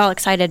 He's all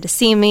excited to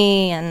see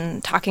me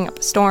and talking up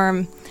a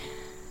storm.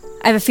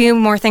 I have a few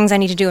more things I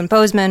need to do in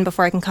Bozeman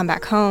before I can come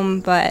back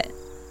home, but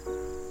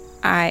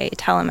I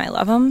tell him I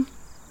love him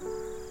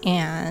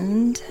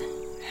and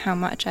how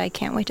much I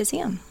can't wait to see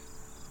him.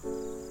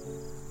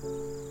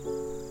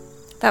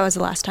 That was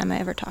the last time I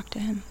ever talked to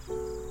him.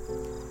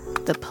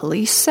 The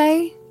police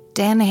say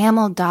Dan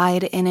Hamill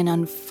died in an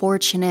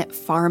unfortunate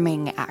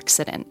farming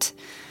accident.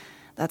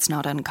 That's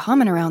not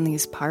uncommon around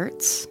these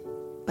parts,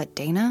 but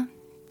Dana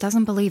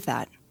doesn't believe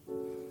that.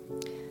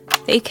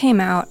 They came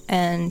out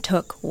and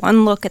took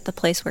one look at the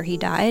place where he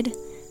died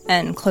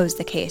and closed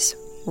the case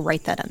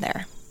right then and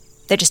there.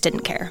 They just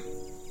didn't care.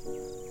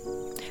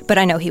 But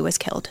I know he was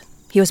killed.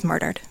 He was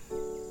murdered.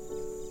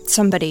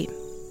 Somebody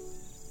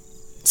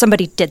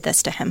did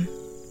this to him.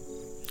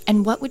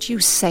 And what would you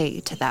say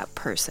to that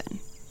person?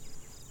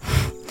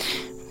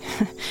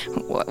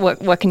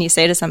 What can you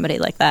say to somebody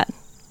like that?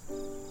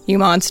 You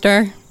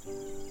monster.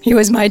 He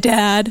was my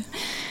dad.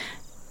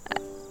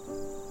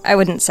 I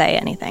wouldn't say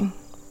anything.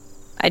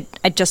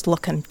 I'd just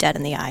look him dead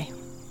in the eye.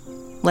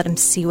 Let him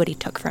see what he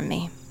took from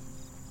me.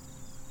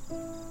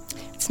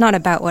 It's not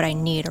about what I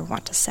need or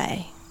want to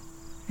say.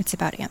 It's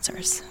about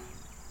answers.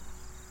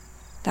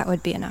 That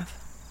would be enough.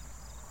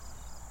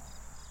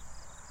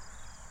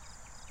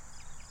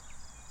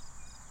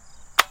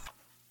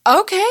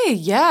 Okay,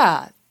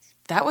 yeah.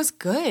 That was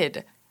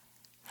good.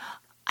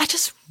 I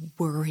just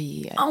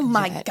worry. Oh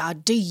my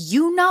God, do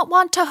you not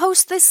want to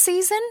host this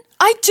season?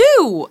 I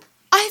do!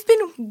 I've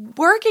been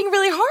working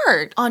really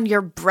hard. On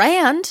your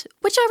brand,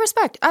 which I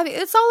respect. I mean,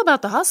 it's all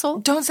about the hustle.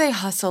 Don't say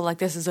hustle like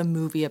this is a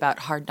movie about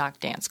Hard Knock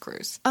dance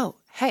crews. Oh,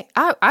 hey,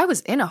 I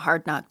was in a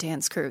Hard Knock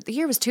dance crew. The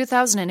year was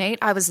 2008.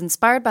 I was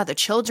inspired by the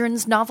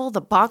children's novel,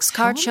 The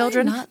Boxcar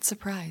Children. I'm not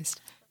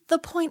surprised. The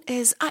point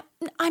is,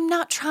 I'm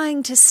not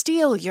trying to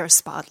steal your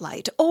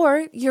spotlight,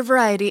 or your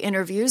variety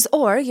interviews,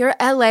 or your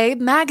LA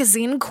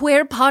Magazine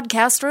Queer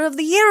Podcaster of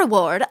the Year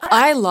award.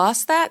 I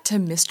lost that to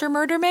Mr.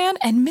 Murderman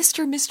and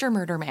Mr.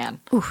 Murderman.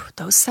 Ooh,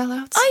 those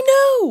sellouts. I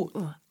know!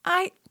 Ooh,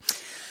 I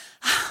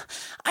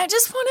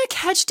just want to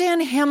catch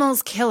Dan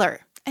Hamill's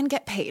killer and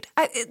get paid.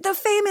 The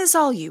fame is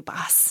all you,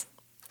 boss.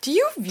 Do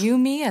you view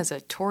me as a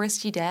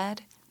touristy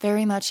dad?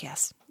 Very much,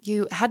 yes.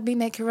 You had me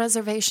make your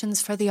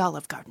reservations for the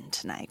Olive Garden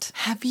tonight.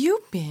 Have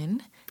you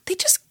been? They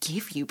just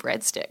give you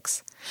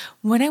breadsticks.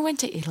 When I went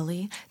to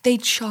Italy, they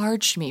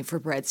charged me for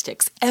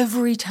breadsticks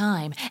every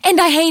time,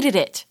 and I hated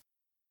it.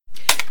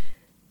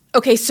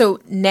 Okay, so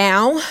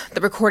now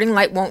the recording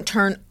light won't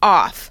turn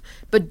off,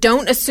 but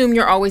don't assume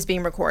you're always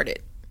being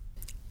recorded.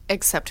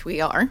 Except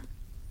we are.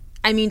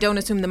 I mean, don't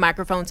assume the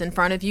microphones in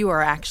front of you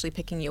are actually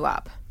picking you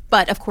up.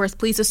 But, of course,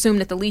 please assume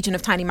that the legion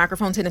of tiny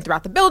microphones hidden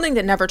throughout the building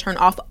that never turn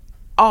off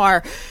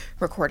are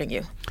recording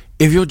you.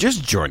 If you're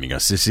just joining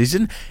us this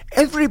season,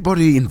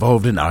 everybody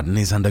involved in Arden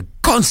is under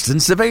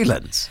constant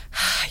surveillance.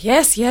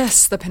 Yes,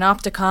 the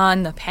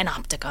Panopticon.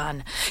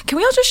 Can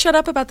we all just shut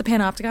up about the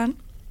Panopticon?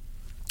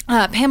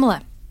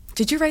 Pamela,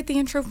 did you write the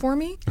intro for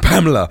me?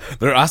 Pamela,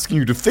 they're asking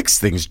you to fix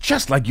things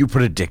just like you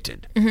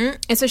predicted. Mm-hmm.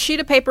 It's a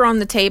sheet of paper on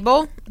the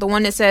table, the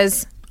one that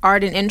says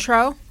Arden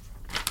Intro.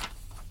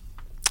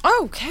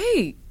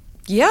 Okay.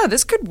 Yeah,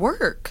 this could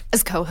work.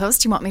 As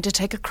co-host, you want me to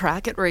take a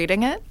crack at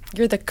reading it?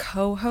 You're the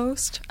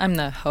co-host? I'm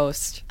the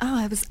host. Oh,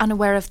 I was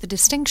unaware of the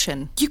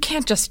distinction. You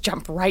can't just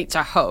jump right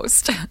to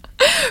host.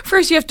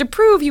 First, you have to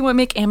prove you won't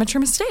make amateur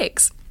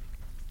mistakes.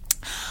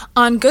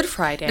 On Good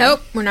Friday...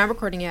 Nope, we're not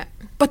recording yet.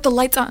 But the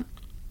light's on.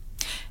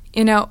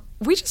 You know,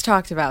 we just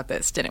talked about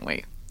this, didn't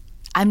we?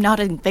 I'm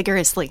nodding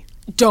vigorously.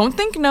 Don't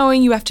think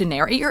knowing you have to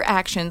narrate your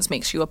actions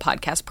makes you a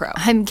podcast pro.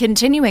 I'm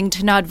continuing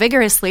to nod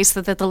vigorously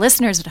so that the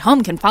listeners at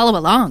home can follow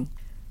along.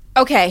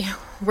 Okay,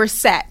 we're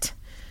set.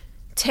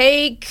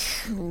 Take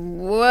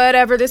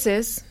whatever this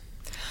is.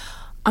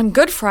 On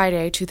Good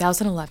Friday,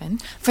 2011...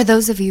 For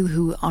those of you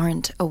who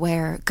aren't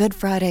aware, Good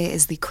Friday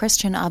is the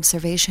Christian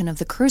observation of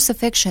the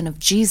crucifixion of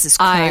Jesus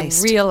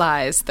Christ. I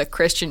realize the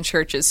Christian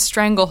church's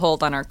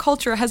stranglehold on our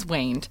culture has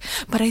waned,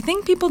 but I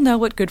think people know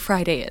what Good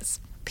Friday is.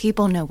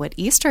 People know what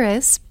Easter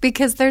is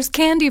because there's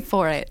candy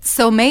for it.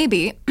 So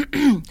maybe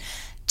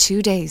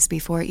 2 days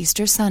before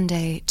Easter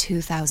Sunday,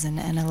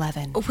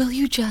 2011. Will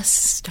you just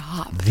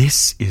stop?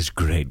 This is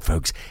great,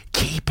 folks.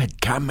 Keep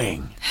it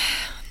coming.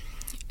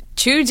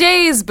 2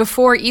 days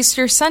before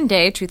Easter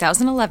Sunday,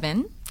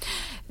 2011,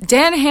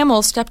 Dan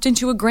Hamill stepped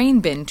into a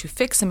grain bin to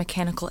fix a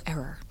mechanical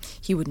error.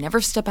 He would never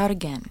step out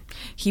again.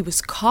 He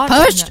was caught...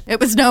 Pushed! It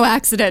was no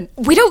accident.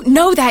 We don't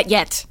know that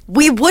yet.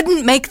 We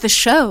wouldn't make the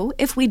show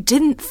if we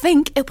didn't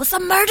think it was a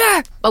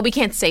murder. But we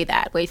can't say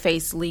that.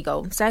 Wayface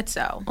Legal said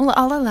so. Well,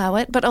 I'll allow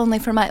it, but only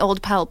for my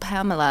old pal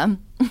Pamela.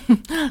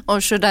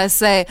 Or should I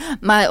say,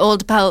 my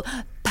old pal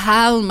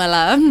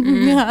Pamela.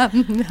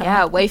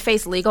 Yeah,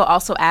 Wayface Legal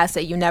also asked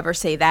that you never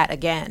say that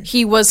again.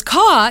 He was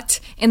caught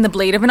in the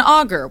blade of an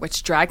auger,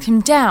 which dragged him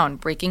down,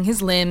 breaking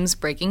his limbs,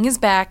 breaking his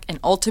back, and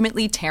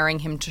ultimately tearing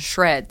him to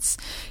shreds.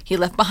 He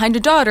left behind a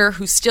daughter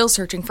who's still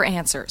searching for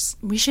answers.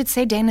 We should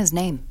say Dana's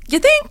name. You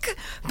think?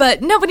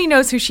 But nobody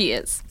knows who she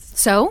is.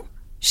 So?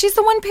 She's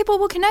the one people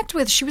will connect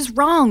with. She was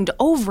wronged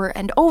over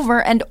and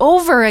over and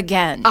over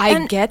again.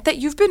 I get that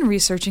you've been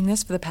researching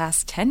this for the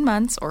past 10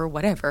 months or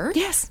whatever.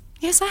 Yes,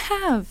 I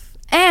have.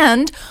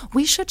 And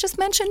we should just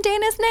mention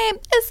Dana's name.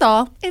 It's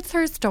all. It's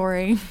her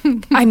story.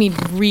 I mean,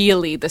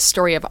 really, the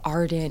story of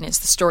Arden is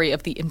the story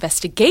of the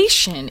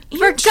investigation.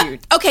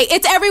 Okay,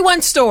 it's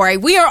everyone's story.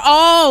 We are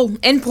all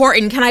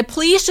important. Can I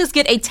please just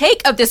get a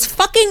take of this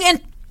fucking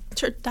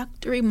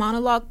introductory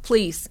monologue,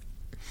 please?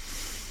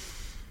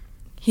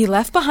 He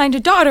left behind a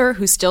daughter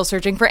who's still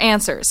searching for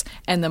answers.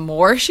 And the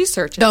more she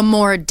searches... the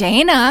more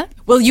Dana...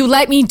 Will you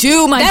let me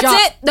do my job?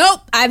 That's it.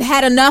 Nope. I've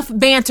had enough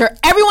banter.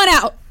 Everyone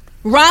out.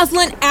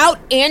 Rosalind out.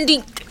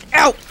 Andy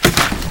out.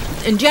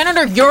 And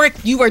Janitor Yorick,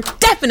 you are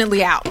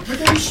definitely out.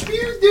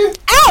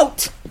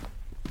 Out!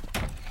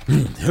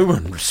 No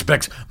one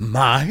respects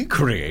my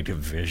creative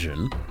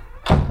vision.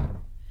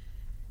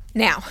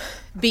 Now,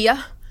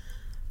 Bia,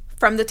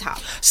 from the top.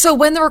 So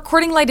when the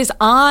recording light is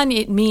on,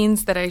 it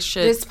means that I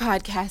should... This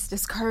podcast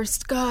is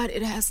cursed. God,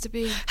 it has to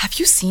be. Have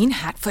you seen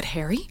Hatfoot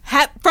Harry?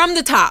 From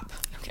the top.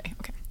 Okay.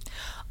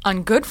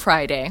 On Good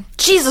Friday...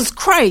 Jesus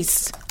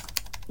Christ.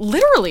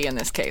 Literally in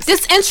this case.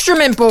 This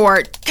instrument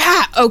board.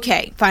 God,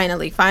 okay,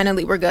 finally,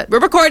 we're good. We're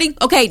recording.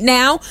 Okay,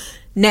 now,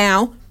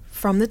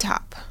 from the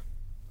top.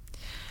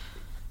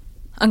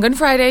 On Good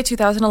Friday,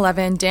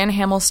 2011, Dan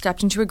Hamill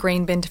stepped into a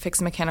grain bin to fix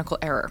a mechanical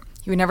error.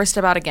 He would never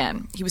step out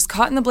again. He was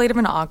caught in the blade of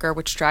an auger,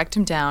 which dragged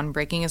him down,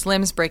 breaking his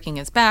limbs, breaking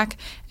his back,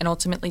 and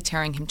ultimately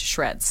tearing him to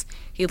shreds.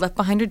 He left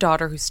behind a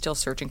daughter who's still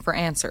searching for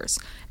answers.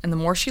 And the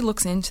more she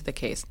looks into the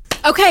case...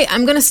 Okay,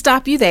 I'm going to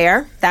stop you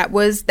there. That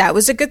was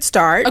a good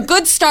start. A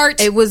good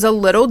start! It was a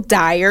little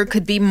dire,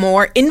 could be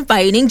more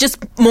inviting, just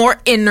more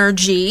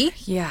energy.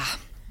 Yeah.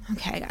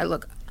 Okay,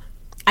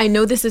 I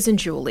know this isn't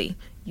Julie.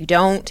 You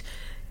don't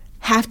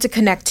have to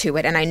connect to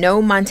it, and I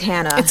know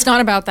Montana. It's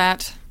not about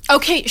that.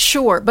 Okay,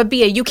 sure, but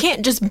Bia, you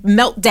can't just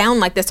melt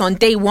down like this on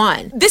day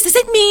one. This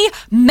isn't me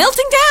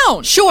melting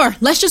down! Sure,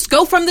 let's just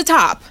go from the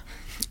top.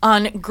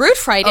 On Good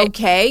Friday...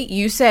 Okay,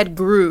 you said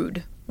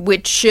Grood,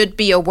 which should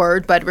be a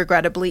word, but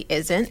regrettably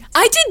isn't.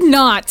 I did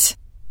not!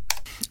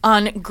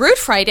 On Good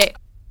Friday...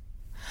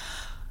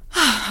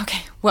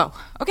 Okay.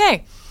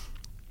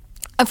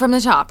 From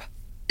the top.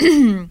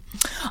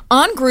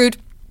 On Grood...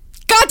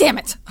 God damn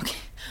it! Okay.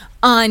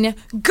 On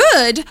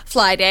Good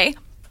Friday...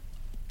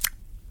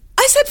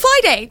 I said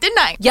Friday, didn't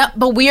I? Yep,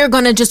 but we are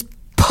going to just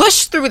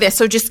push through this,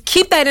 so just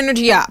keep that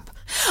energy up.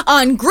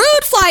 On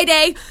Good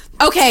Friday...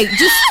 Okay,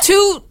 just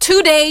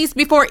two days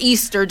before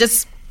Easter.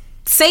 Just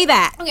say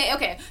that.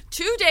 Okay.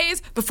 2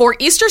 days before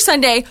Easter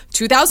Sunday,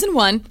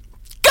 2001.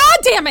 God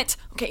damn it!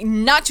 Okay,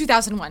 not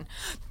 2001.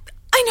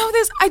 I know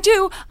this. I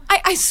do.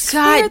 I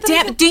swear God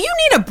damn it. Do you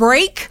need a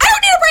break? I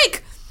don't need a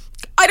break!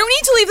 I don't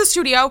need to leave the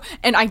studio,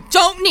 and I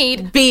don't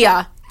need...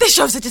 Bia. This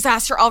show's a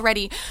disaster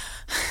already.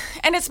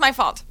 And it's my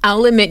fault.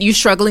 I'll admit you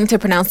struggling to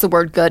pronounce the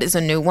word good is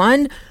a new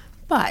one,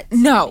 but...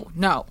 No.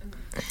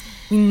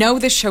 We know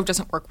this show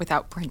doesn't work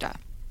without Brenda.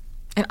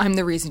 And I'm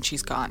the reason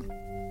she's gone.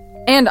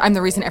 And I'm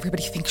the reason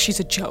everybody thinks she's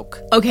a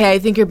joke. Okay, I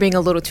think you're being a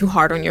little too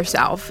hard on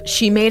yourself.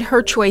 She made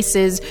her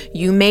choices.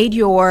 You made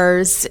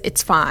yours.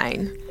 It's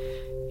fine.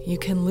 You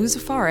can lose a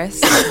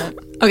forest.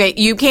 Okay,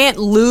 you can't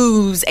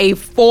lose a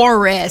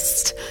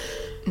forest.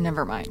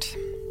 Never mind.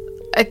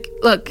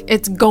 Look,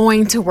 it's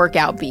going to work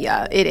out,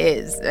 Bia. It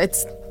is.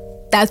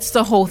 That's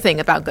the whole thing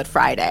about Good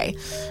Friday.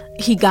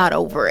 He got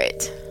over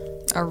it.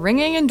 A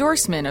ringing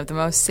endorsement of the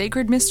most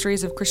sacred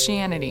mysteries of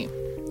Christianity.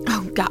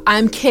 Oh, God,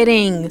 I'm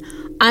kidding.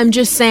 I'm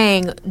just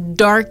saying,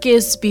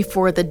 darkest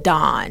before the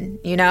dawn,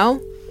 you know?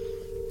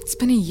 It's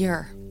been a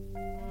year.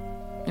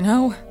 You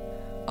know?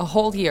 A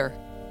whole year.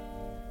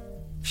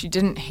 If she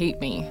didn't hate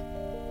me,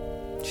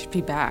 she'd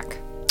be back.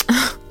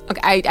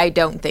 Okay, I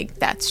don't think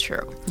that's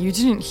true. You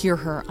didn't hear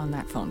her on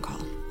that phone call.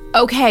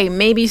 Okay,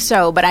 maybe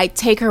so, but I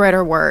take her at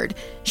her word.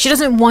 She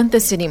doesn't want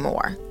this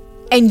anymore.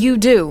 And you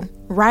do,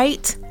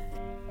 right?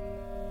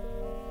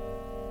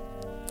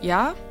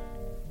 Yeah?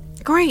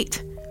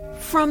 Great.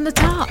 From the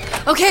top.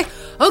 Okay.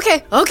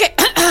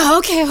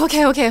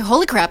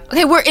 Holy crap.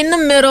 Okay, we're in the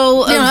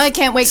middle of... No, I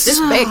can't wait. This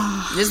big.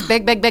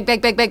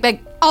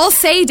 I'll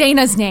say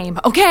Dana's name,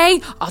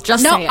 okay? I'll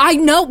just say it. No, I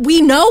know.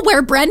 We know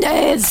where Brenda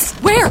is.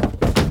 Where?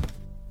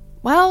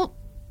 Well,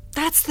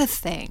 that's the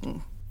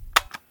thing.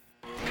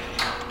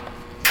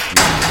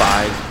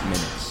 5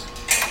 minutes.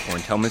 Or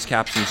until Miss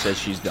Capson says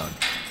she's done.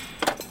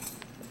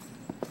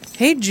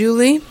 Hey,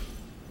 Julie.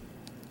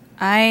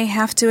 I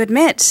have to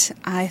admit,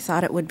 I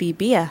thought it would be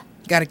Bia.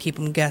 Gotta keep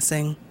them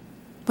guessing.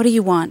 What do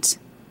you want?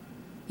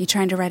 You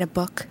trying to write a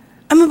book?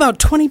 I'm about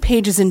 20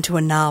 pages into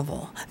a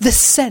novel. The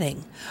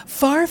setting,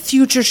 far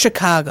future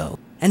Chicago.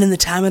 And in the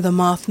time of the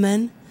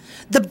Mothmen,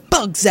 the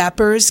bug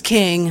zapper is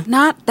king.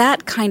 Not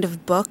that kind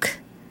of book.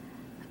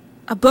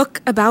 A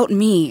book about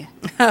me.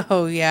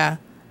 Oh, yeah.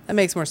 That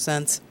makes more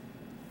sense.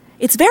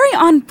 It's very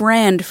on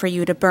brand for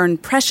you to burn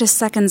precious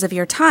seconds of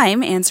your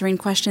time answering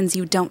questions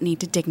you don't need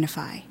to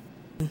dignify.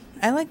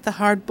 I like the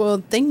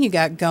hard-boiled thing you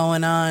got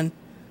going on.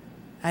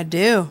 I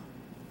do.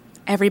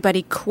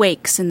 Everybody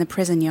quakes in the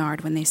prison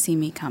yard when they see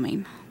me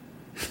coming.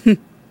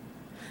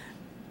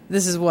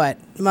 This is what,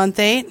 month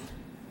 8?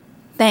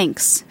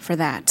 Thanks for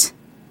that.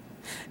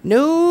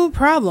 No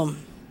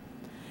problem.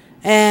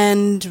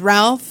 And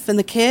Ralph and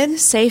the kid?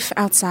 Safe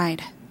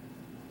outside.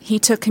 He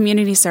took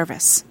community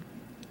service.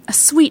 A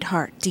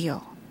sweetheart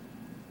deal.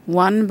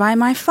 Won by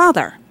my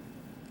father.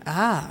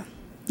 Ah.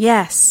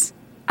 Yes.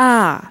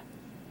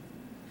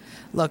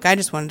 Look, I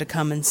just wanted to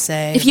come and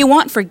say... If you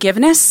want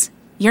forgiveness,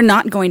 you're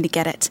not going to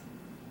get it.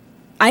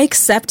 I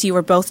accept you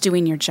were both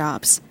doing your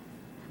jobs,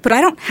 but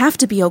I don't have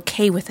to be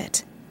okay with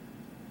it.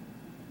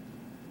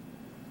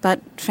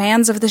 But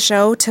fans of the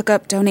show took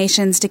up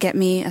donations to get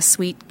me a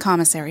sweet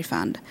commissary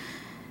fund.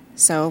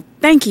 So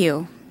thank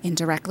you,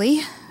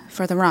 indirectly,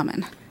 for the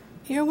ramen.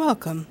 You're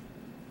welcome.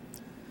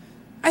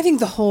 I think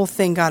the whole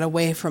thing got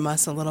away from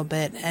us a little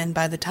bit, and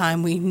by the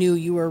time we knew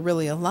you were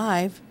really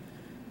alive,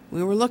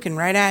 we were looking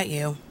right at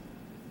you.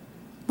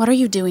 What are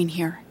you doing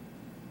here?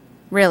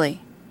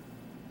 Really?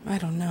 I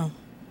don't know.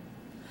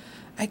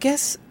 I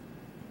guess...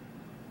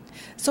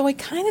 So I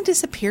kind of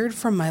disappeared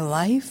from my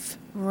life?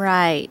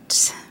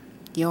 Right.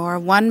 Your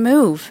one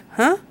move.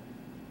 Huh?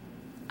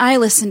 I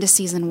listened to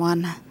season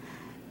 1.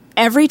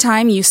 Every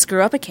time you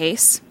screw up a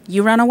case,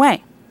 you run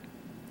away.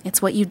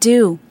 It's what you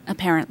do,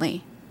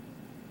 apparently.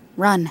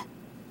 Run.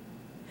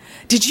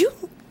 Did you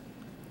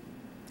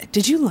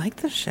like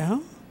the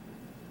show?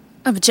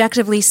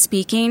 Objectively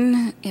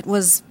speaking, it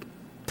was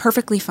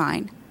perfectly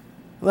fine.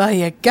 Well,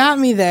 you got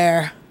me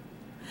there.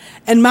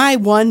 And my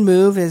one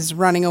move is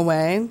running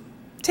away.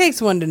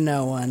 Takes one to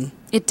know one.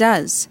 It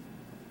does.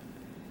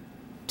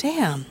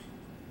 Damn.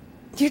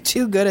 You're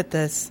too good at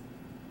this.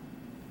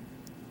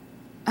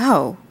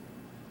 Oh.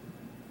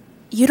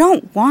 You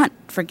don't want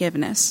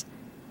forgiveness.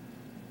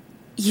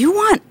 You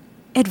want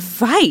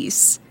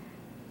advice.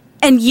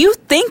 And you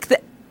think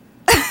that...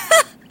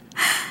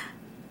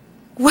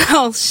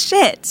 Well,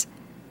 shit.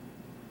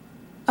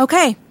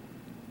 Okay.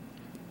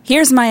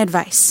 Here's my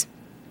advice.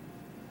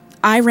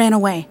 I ran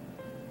away.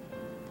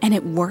 And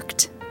it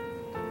worked.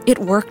 It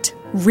worked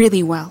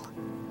really well.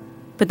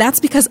 But that's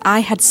because I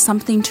had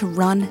something to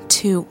run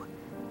to.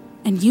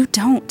 And you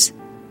don't.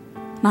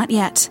 Not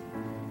yet.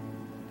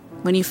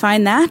 When you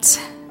find that,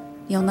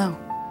 you'll know.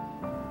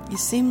 You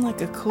seem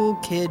like a cool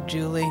kid,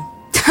 Julie.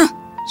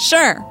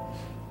 Sure.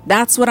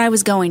 That's what I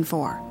was going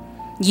for.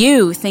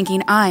 You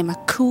thinking I'm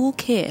a cool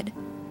kid.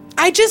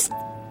 I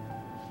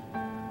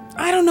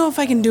don't know if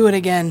I can do it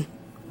again.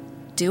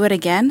 Do it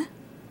again?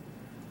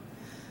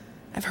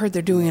 I've heard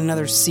they're doing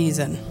another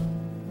season.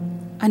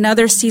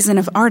 Another season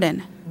of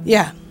Arden?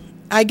 Yeah.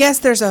 I guess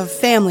there's a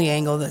family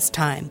angle this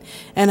time,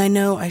 and I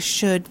know I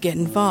should get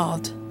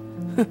involved.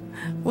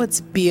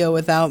 What's Bia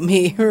without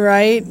me,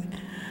 right?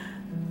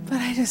 But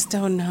I just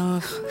don't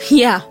know if...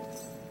 Yeah,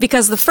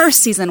 because the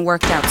first season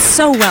worked out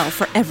so well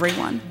for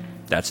everyone.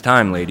 That's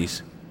time,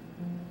 ladies.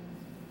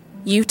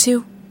 You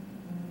two?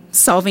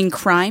 Solving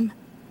crime?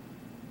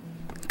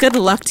 Good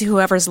luck to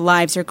whoever's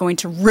lives you're going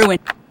to ruin.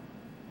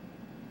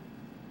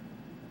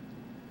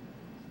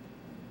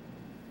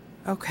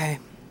 Okay.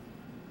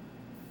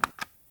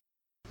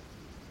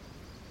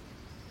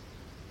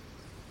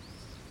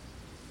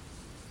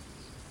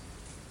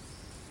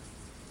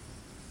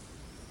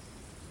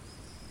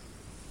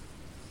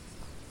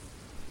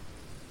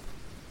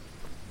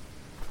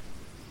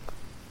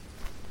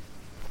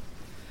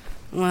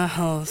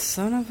 Well,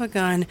 son of a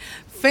gun.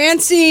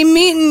 Fancy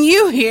meeting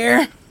you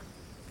here.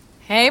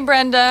 Hey,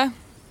 Brenda.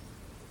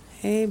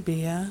 Hey,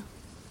 Bia.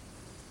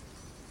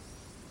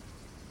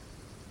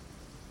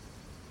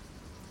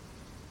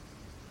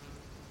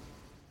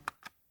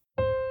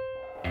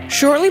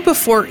 Shortly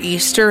before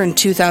Easter in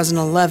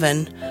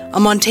 2011, a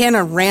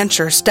Montana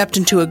rancher stepped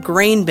into a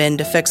grain bin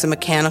to fix a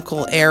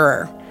mechanical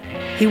error.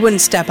 He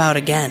wouldn't step out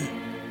again.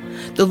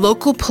 The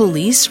local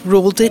police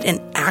ruled it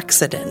an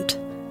accident,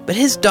 but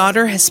his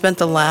daughter has spent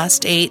the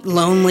last 8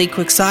 lonely,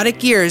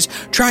 quixotic years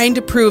trying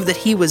to prove that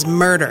he was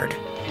murdered.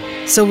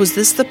 So was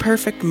this the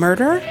perfect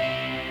murder?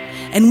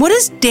 And what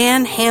does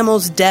Dan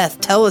Hamill's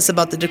death tell us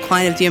about the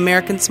decline of the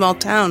American small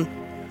town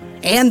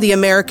and the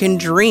American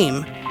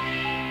dream?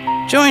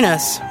 Join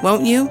us,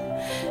 won't you,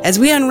 as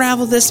we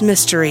unravel this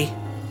mystery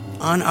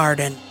on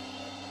Arden.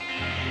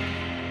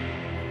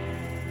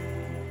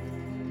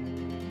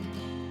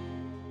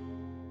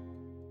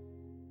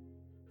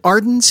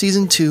 Arden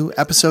Season 2,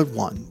 Episode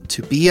 1,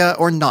 To Bia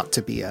or Not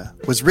to Bia,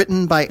 was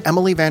written by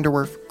Emily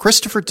Vanderwerf,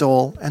 Christopher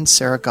Dole, and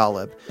Sarah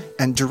Golub,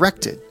 and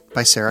directed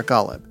by Sarah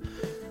Golub.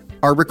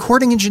 Our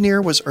recording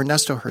engineer was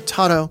Ernesto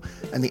Hurtado,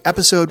 and the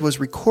episode was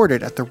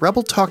recorded at the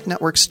Rebel Talk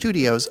Network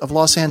studios of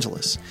Los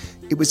Angeles.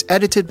 It was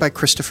edited by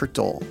Christopher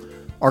Dole.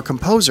 Our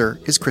composer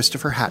is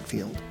Christopher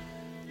Hatfield.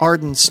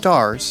 Arden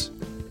stars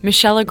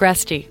Michelle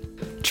Agresti,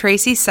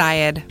 Tracy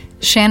Syed,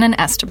 Shannon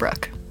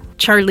Estabrook,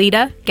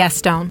 Charlita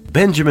Gaston,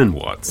 Benjamin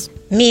Watts,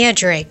 Mia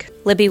Drake,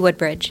 Libby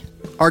Woodbridge.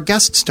 Our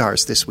guest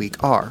stars this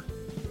week are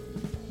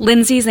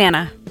Lindsay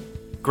Zanna,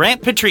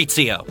 Grant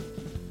Patrizio,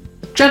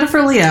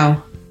 Jennifer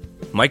Liao,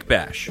 Mike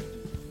Bash,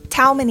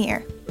 Tal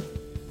Minear,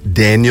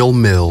 Daniel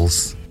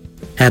Mills,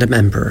 Adam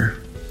Emperor,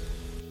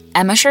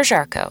 Emma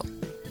Sherjarko,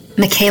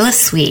 Michaela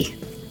Swee.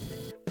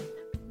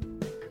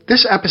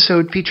 This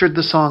episode featured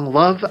the song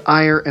Love,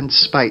 Ire, and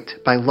Spite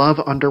by Love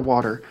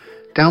Underwater.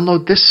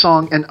 Download this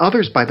song and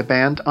others by the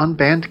band on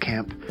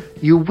Bandcamp.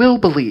 You will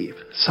believe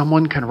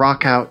someone can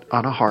rock out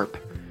on a harp.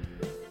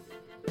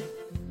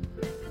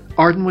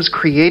 Arden was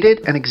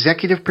created and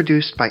executive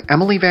produced by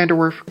Emily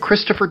Vanderwerf,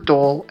 Christopher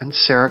Dole, and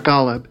Sarah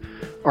Golub.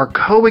 Our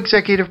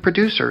co-executive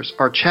producers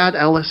are Chad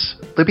Ellis,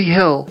 Libby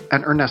Hill,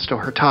 and Ernesto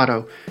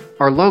Hurtado.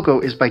 Our logo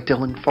is by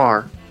Dylan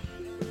Farr.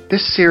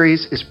 This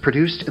series is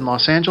produced in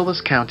Los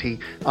Angeles County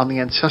on the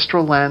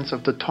ancestral lands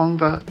of the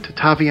Tongva,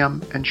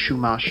 Tataviam, and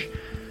Chumash.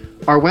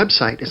 Our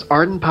website is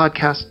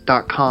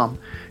ardenpodcast.com.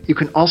 You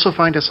can also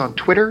find us on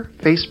Twitter,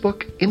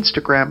 Facebook,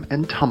 Instagram,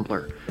 and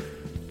Tumblr.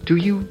 Do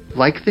you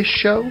like this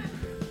show?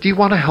 Do you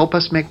want to help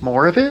us make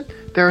more of it?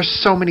 There are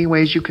so many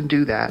ways you can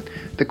do that.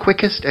 The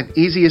quickest and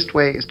easiest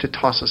way is to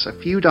toss us a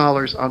few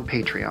dollars on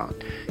Patreon.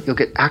 You'll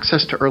get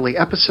access to early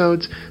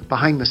episodes,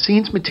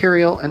 behind-the-scenes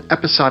material, and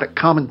episodic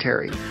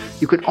commentary.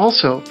 You can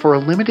also, for a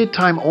limited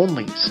time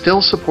only,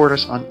 still support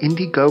us on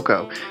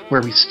Indiegogo,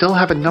 where we still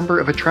have a number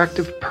of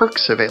attractive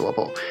perks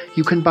available.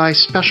 You can buy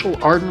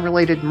special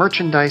Arden-related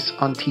merchandise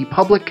on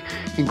TeePublic,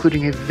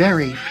 including a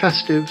very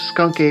festive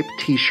Skunk Ape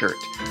t-shirt.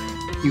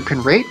 You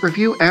can rate,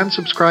 review, and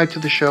subscribe to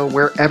the show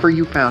wherever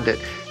you found it,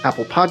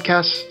 Apple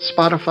Podcasts,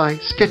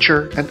 Spotify,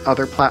 Stitcher, and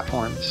other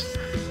platforms.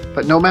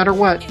 But no matter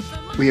what,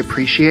 we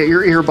appreciate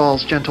your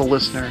earballs, gentle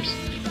listeners.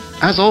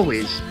 As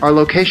always, our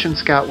location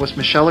scout was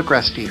Michelle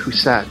Agresti, who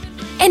said,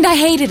 "And I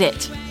hated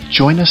it."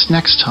 Join us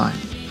next time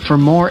for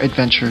more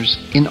adventures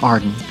in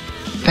Arden.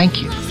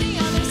 Thank you,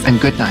 and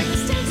good night.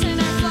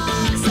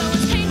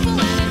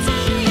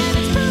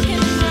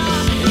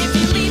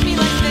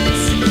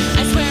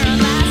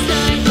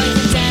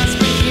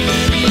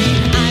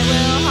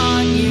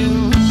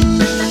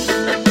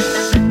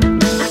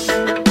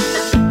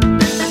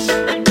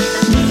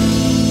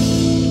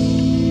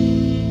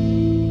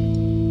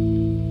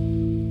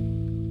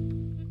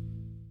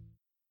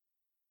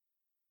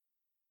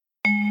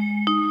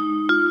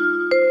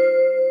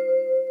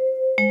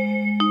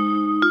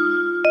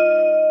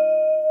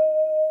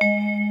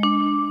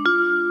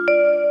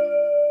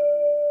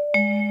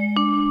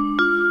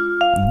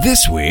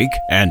 This week,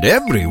 and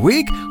every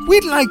week,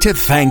 we'd like to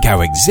thank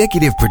our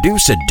executive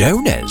producer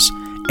donors,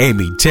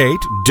 Amy Tate,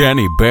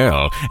 Danny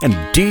Bell, and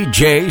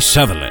DJ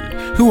Sutherland,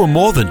 who are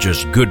more than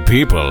just good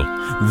people.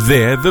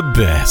 They're the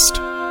best.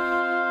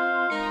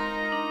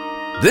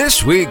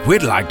 This week,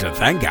 we'd like to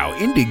thank our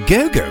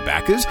Indiegogo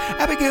backers,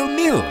 Abigail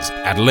Mills,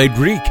 Adelaide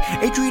Reek,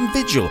 Adrian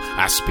Vigil,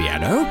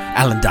 Aspiano,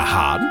 Alan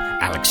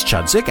Dahan, Alex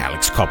Chudzik,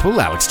 Alex Koppel,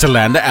 Alex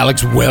Tolander,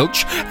 Alex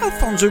Welch,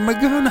 Alfonso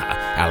Magona,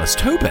 Alice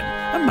Tobin,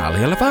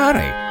 Amalia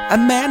Lavari,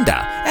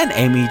 Amanda, and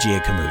Amy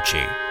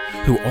Giacomucci,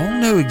 who all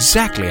know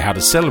exactly how to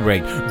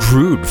celebrate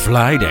Crude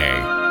Fly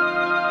Day.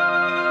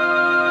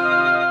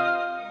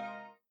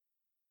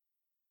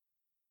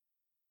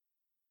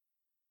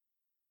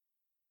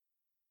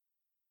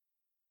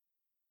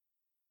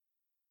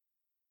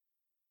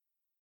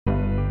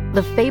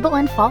 The Fable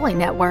and Folly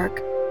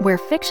Network, where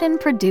fiction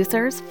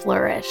producers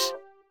flourish.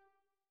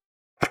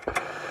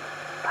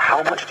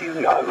 How much do you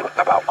know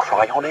about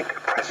cryonic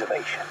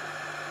preservation?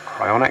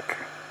 Cryonic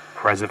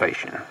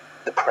preservation.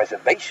 The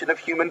preservation of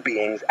human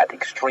beings at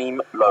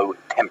extreme low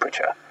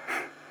temperature.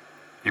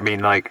 You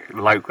mean like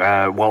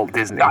Walt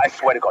Disney? Now, I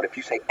swear to God, if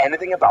you say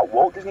anything about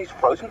Walt Disney's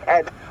frozen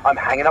head, I'm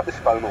hanging up this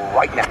phone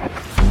right now.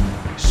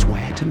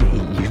 Swear to me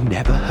you've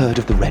never heard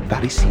of the Red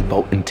Valley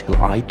Seabolt until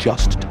I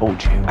just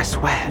told you. I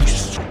swear. You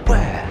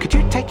swear. Could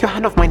you take your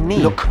hand off my knee?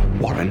 Look,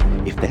 Warren,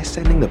 if they're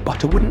sending the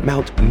butter wouldn't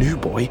melt new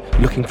boy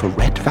looking for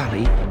Red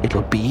Valley,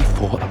 it'll be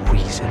for a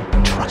reason.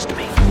 Trust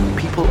me.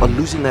 People are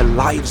losing their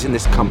lives in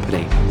this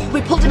company.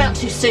 We pulled him out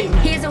too soon.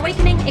 He is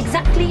awakening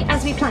exactly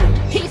as we planned.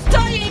 He's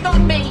dying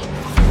on me!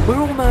 We're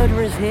all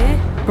murderers here.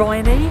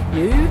 Bryony,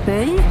 you,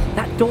 me,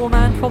 that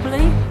doorman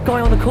probably.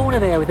 Guy on the corner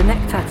there with the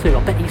neck tattoo.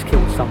 I bet he's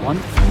killed someone.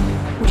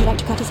 Would you like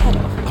to cut his head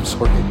off? I'm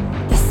sorry.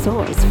 The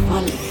saw is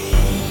fun.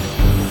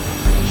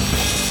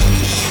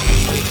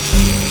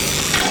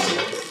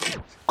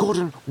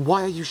 Gordon,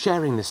 why are you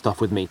sharing this stuff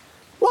with me?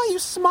 Why are you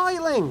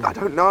smiling? I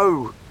don't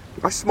know.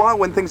 I smile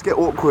when things get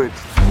awkward.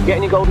 Get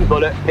in your golden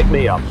bullet, pick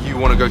me up. You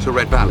want to go to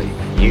Red Valley?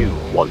 You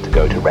want to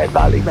go to Red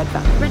Valley. Red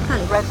Valley. Red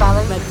Valley. Red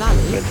Valley. Red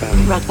Valley. Red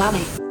Valley. Red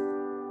Valley.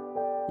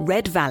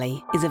 Red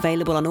Valley is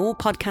available on all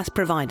podcast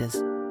providers.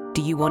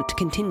 Do you want to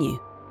continue?